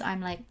friends,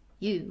 I'm like,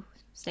 you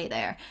stay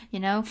there,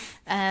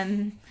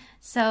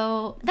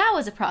 so that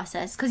was a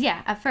process, because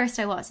at first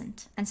I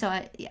wasn't, and so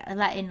I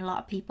let in a lot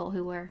of people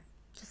who were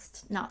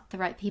just not the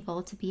right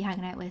people to be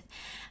hanging out with,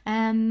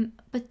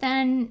 but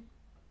then,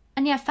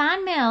 and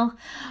fan mail,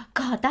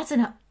 god, that's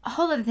a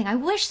whole other thing. I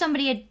wish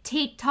somebody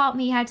had taught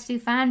me how to do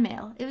fan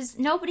mail.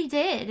 Nobody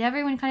did.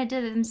 Everyone kind of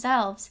did it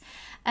themselves,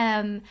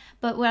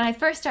 but when I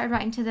first started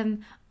writing to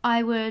them,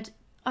 I would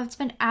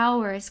spend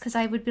hours, because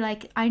I would be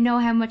like, I know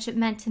how much it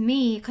meant to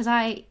me, because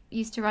I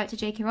used to write to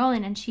J.K.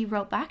 Rowling and she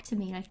wrote back to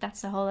me. Like,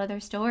 that's a whole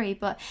other story.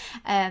 But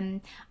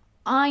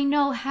I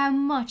know how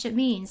much it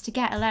means to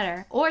get a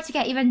letter, or to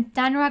get even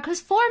Dan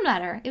Radcliffe's form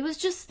letter. It was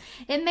just,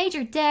 it made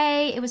your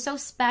day. It was so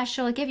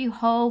special. It gave you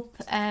hope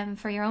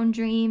for your own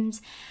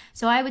dreams.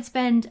 So I would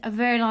spend a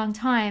very long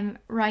time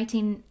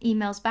writing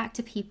emails back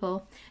to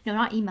people. No,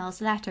 not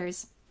emails,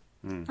 letters.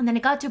 And then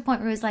it got to a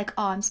point where it was like,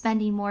 oh, I'm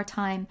spending more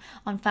time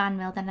on fan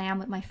mail than I am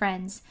with my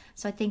friends.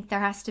 So I think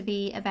there has to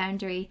be a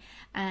boundary.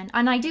 And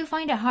I do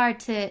find it hard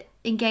to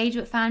engage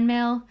with fan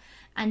mail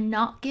and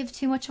not give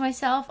too much of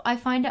myself. I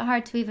find it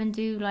hard to even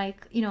do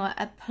like, you know,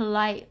 a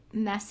polite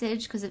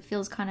message because it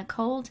feels kind of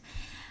cold.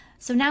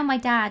 So now my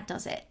dad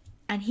does it.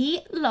 And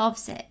he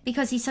loves it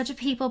because he's such a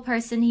people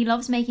person. He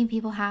loves making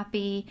people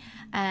happy.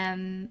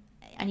 And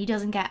he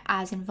doesn't get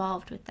as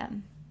involved with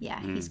them. Yeah,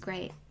 he's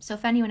great. So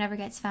if anyone ever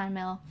gets fan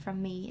mail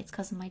from me, it's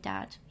because of my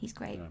dad. He's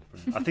great.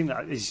 Yeah, I think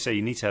that, as you say,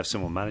 you need to have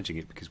someone managing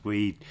it, because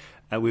we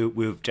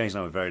James and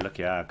I were very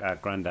lucky. Our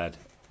granddad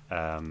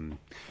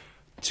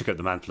took up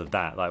the mantle of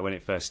that. Like when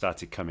it first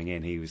started coming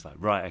in, he was like,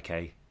 right,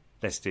 okay,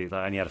 let's do it.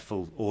 Like, and he had a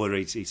full order.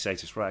 He'd say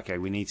to us, right, okay,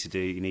 you need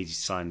to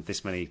sign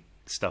this many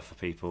stuff for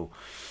people,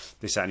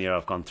 this, that, and the other.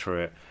 I've gone through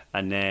it.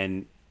 And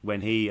then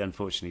when he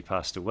unfortunately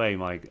passed away,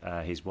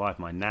 his wife,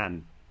 my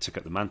nan, took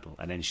up the mantle,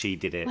 and then she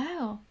did it.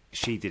 Wow.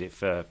 She did it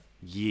for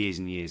years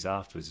and years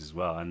afterwards as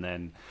well. And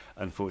then,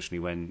 unfortunately,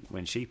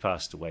 when she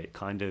passed away, it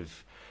kind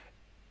of,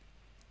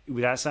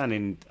 without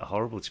sounding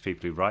horrible to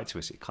people who write to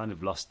us, it kind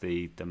of lost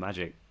the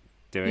magic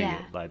doing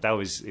it. Like it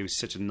was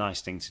such a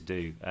nice thing to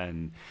do,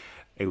 and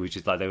it was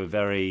just like they were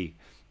very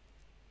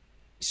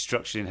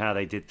structured in how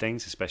they did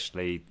things,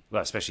 especially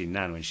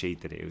Nan when she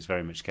did it. It was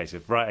very much a case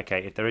of, right,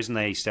 okay, if there isn't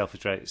a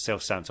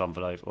self-stamped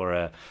envelope or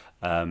a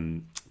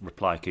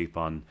reply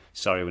coupon,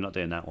 sorry, we're not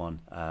doing that one.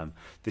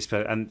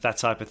 And that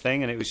type of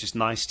thing. And it was just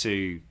nice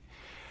to.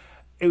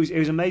 It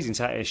was amazing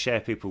to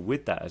share people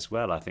with that as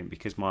well. I think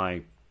because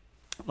my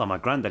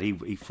granddad,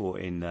 he fought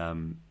in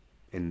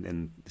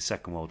the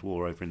Second World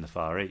War over in the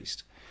Far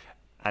East,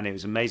 and it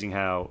was amazing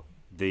how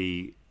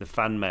the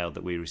fan mail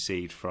that we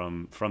received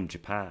from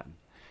Japan.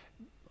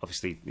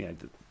 Obviously, you know,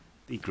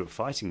 he grew up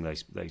fighting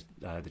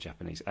the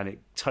Japanese, and it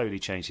totally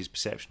changed his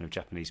perception of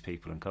Japanese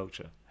people and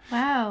culture.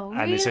 Wow,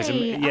 and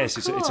really? Cool.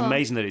 It's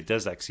amazing that it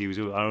does that, because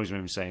I always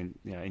remember saying,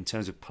 you know, in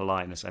terms of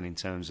politeness and in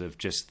terms of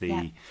just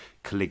the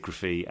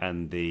calligraphy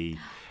and the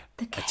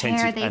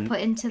care they put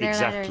into their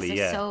letters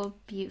is so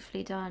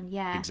beautifully done.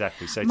 Yeah,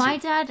 exactly. So my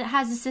dad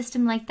has a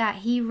system like that.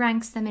 He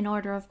ranks them in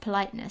order of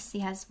politeness. He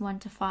has 1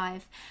 to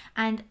 5.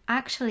 And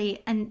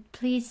actually, and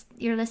please,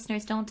 your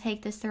listeners, don't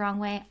take this the wrong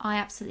way, I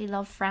absolutely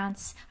love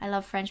France. I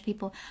love French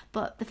people,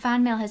 but the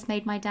fan mail has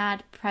made my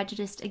dad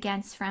prejudiced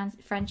against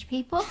French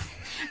people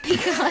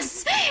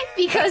because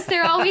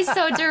they're always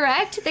so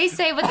direct. They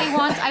say what they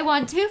want. I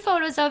want 2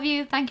 photos of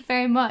you, thank you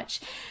very much.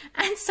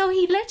 And so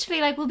he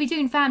literally, like, will be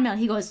doing fan mail.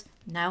 He goes,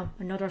 now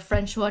another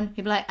French one.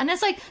 He'd be like, and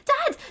it's like,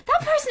 Dad,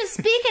 that person is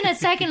speaking a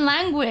second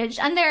language,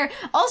 and they're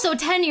also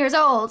 10 years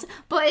old.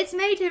 But it's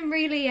made him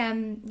really,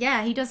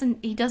 he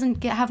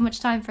doesn't have much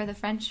time for the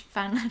French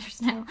fan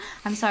letters now.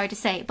 I'm sorry to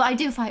say, but I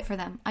do fight for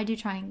them. I do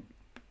try and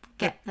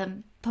get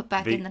them put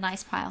back in the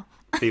nice pile.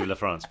 Vive la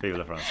France! Vive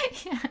la France!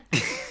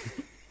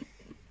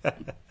 Yeah.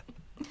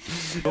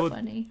 So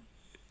funny.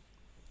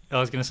 I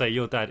was going to say,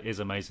 your dad is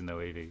amazing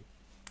though, Evie.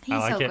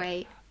 He's so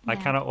great. I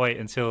cannot wait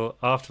until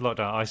after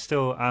lockdown. I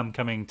still am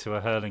coming to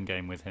a hurling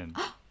game with him.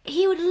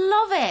 He would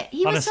love it.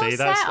 He Honestly, was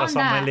so set that's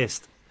on my that.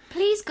 list.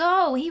 Please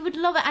go. He would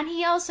love it. And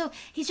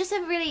he's just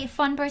a really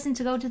fun person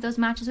to go to those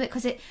matches with,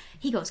 because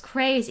he goes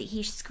crazy.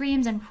 He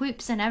screams and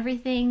whoops and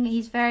everything.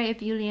 He's very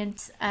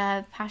ebullient,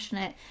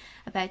 passionate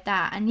about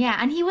that. And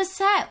and he was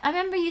set. I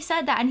remember you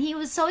said that, and he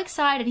was so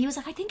excited. He was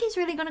like, I think he's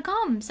really going to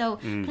come. So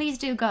please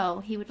do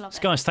go. He would love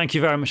it. Guys, thank you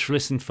very much for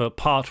listening for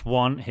part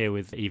 1 here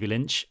with Evie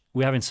Lynch.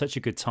 We're having such a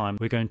good time.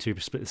 We're going to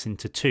split this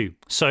into 2.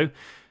 So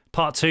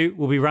part 2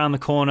 will be round the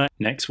corner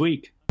next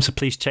week. So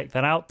please check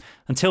that out.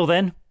 Until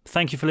then,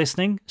 thank you for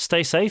listening.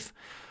 Stay safe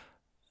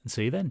and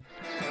see you then.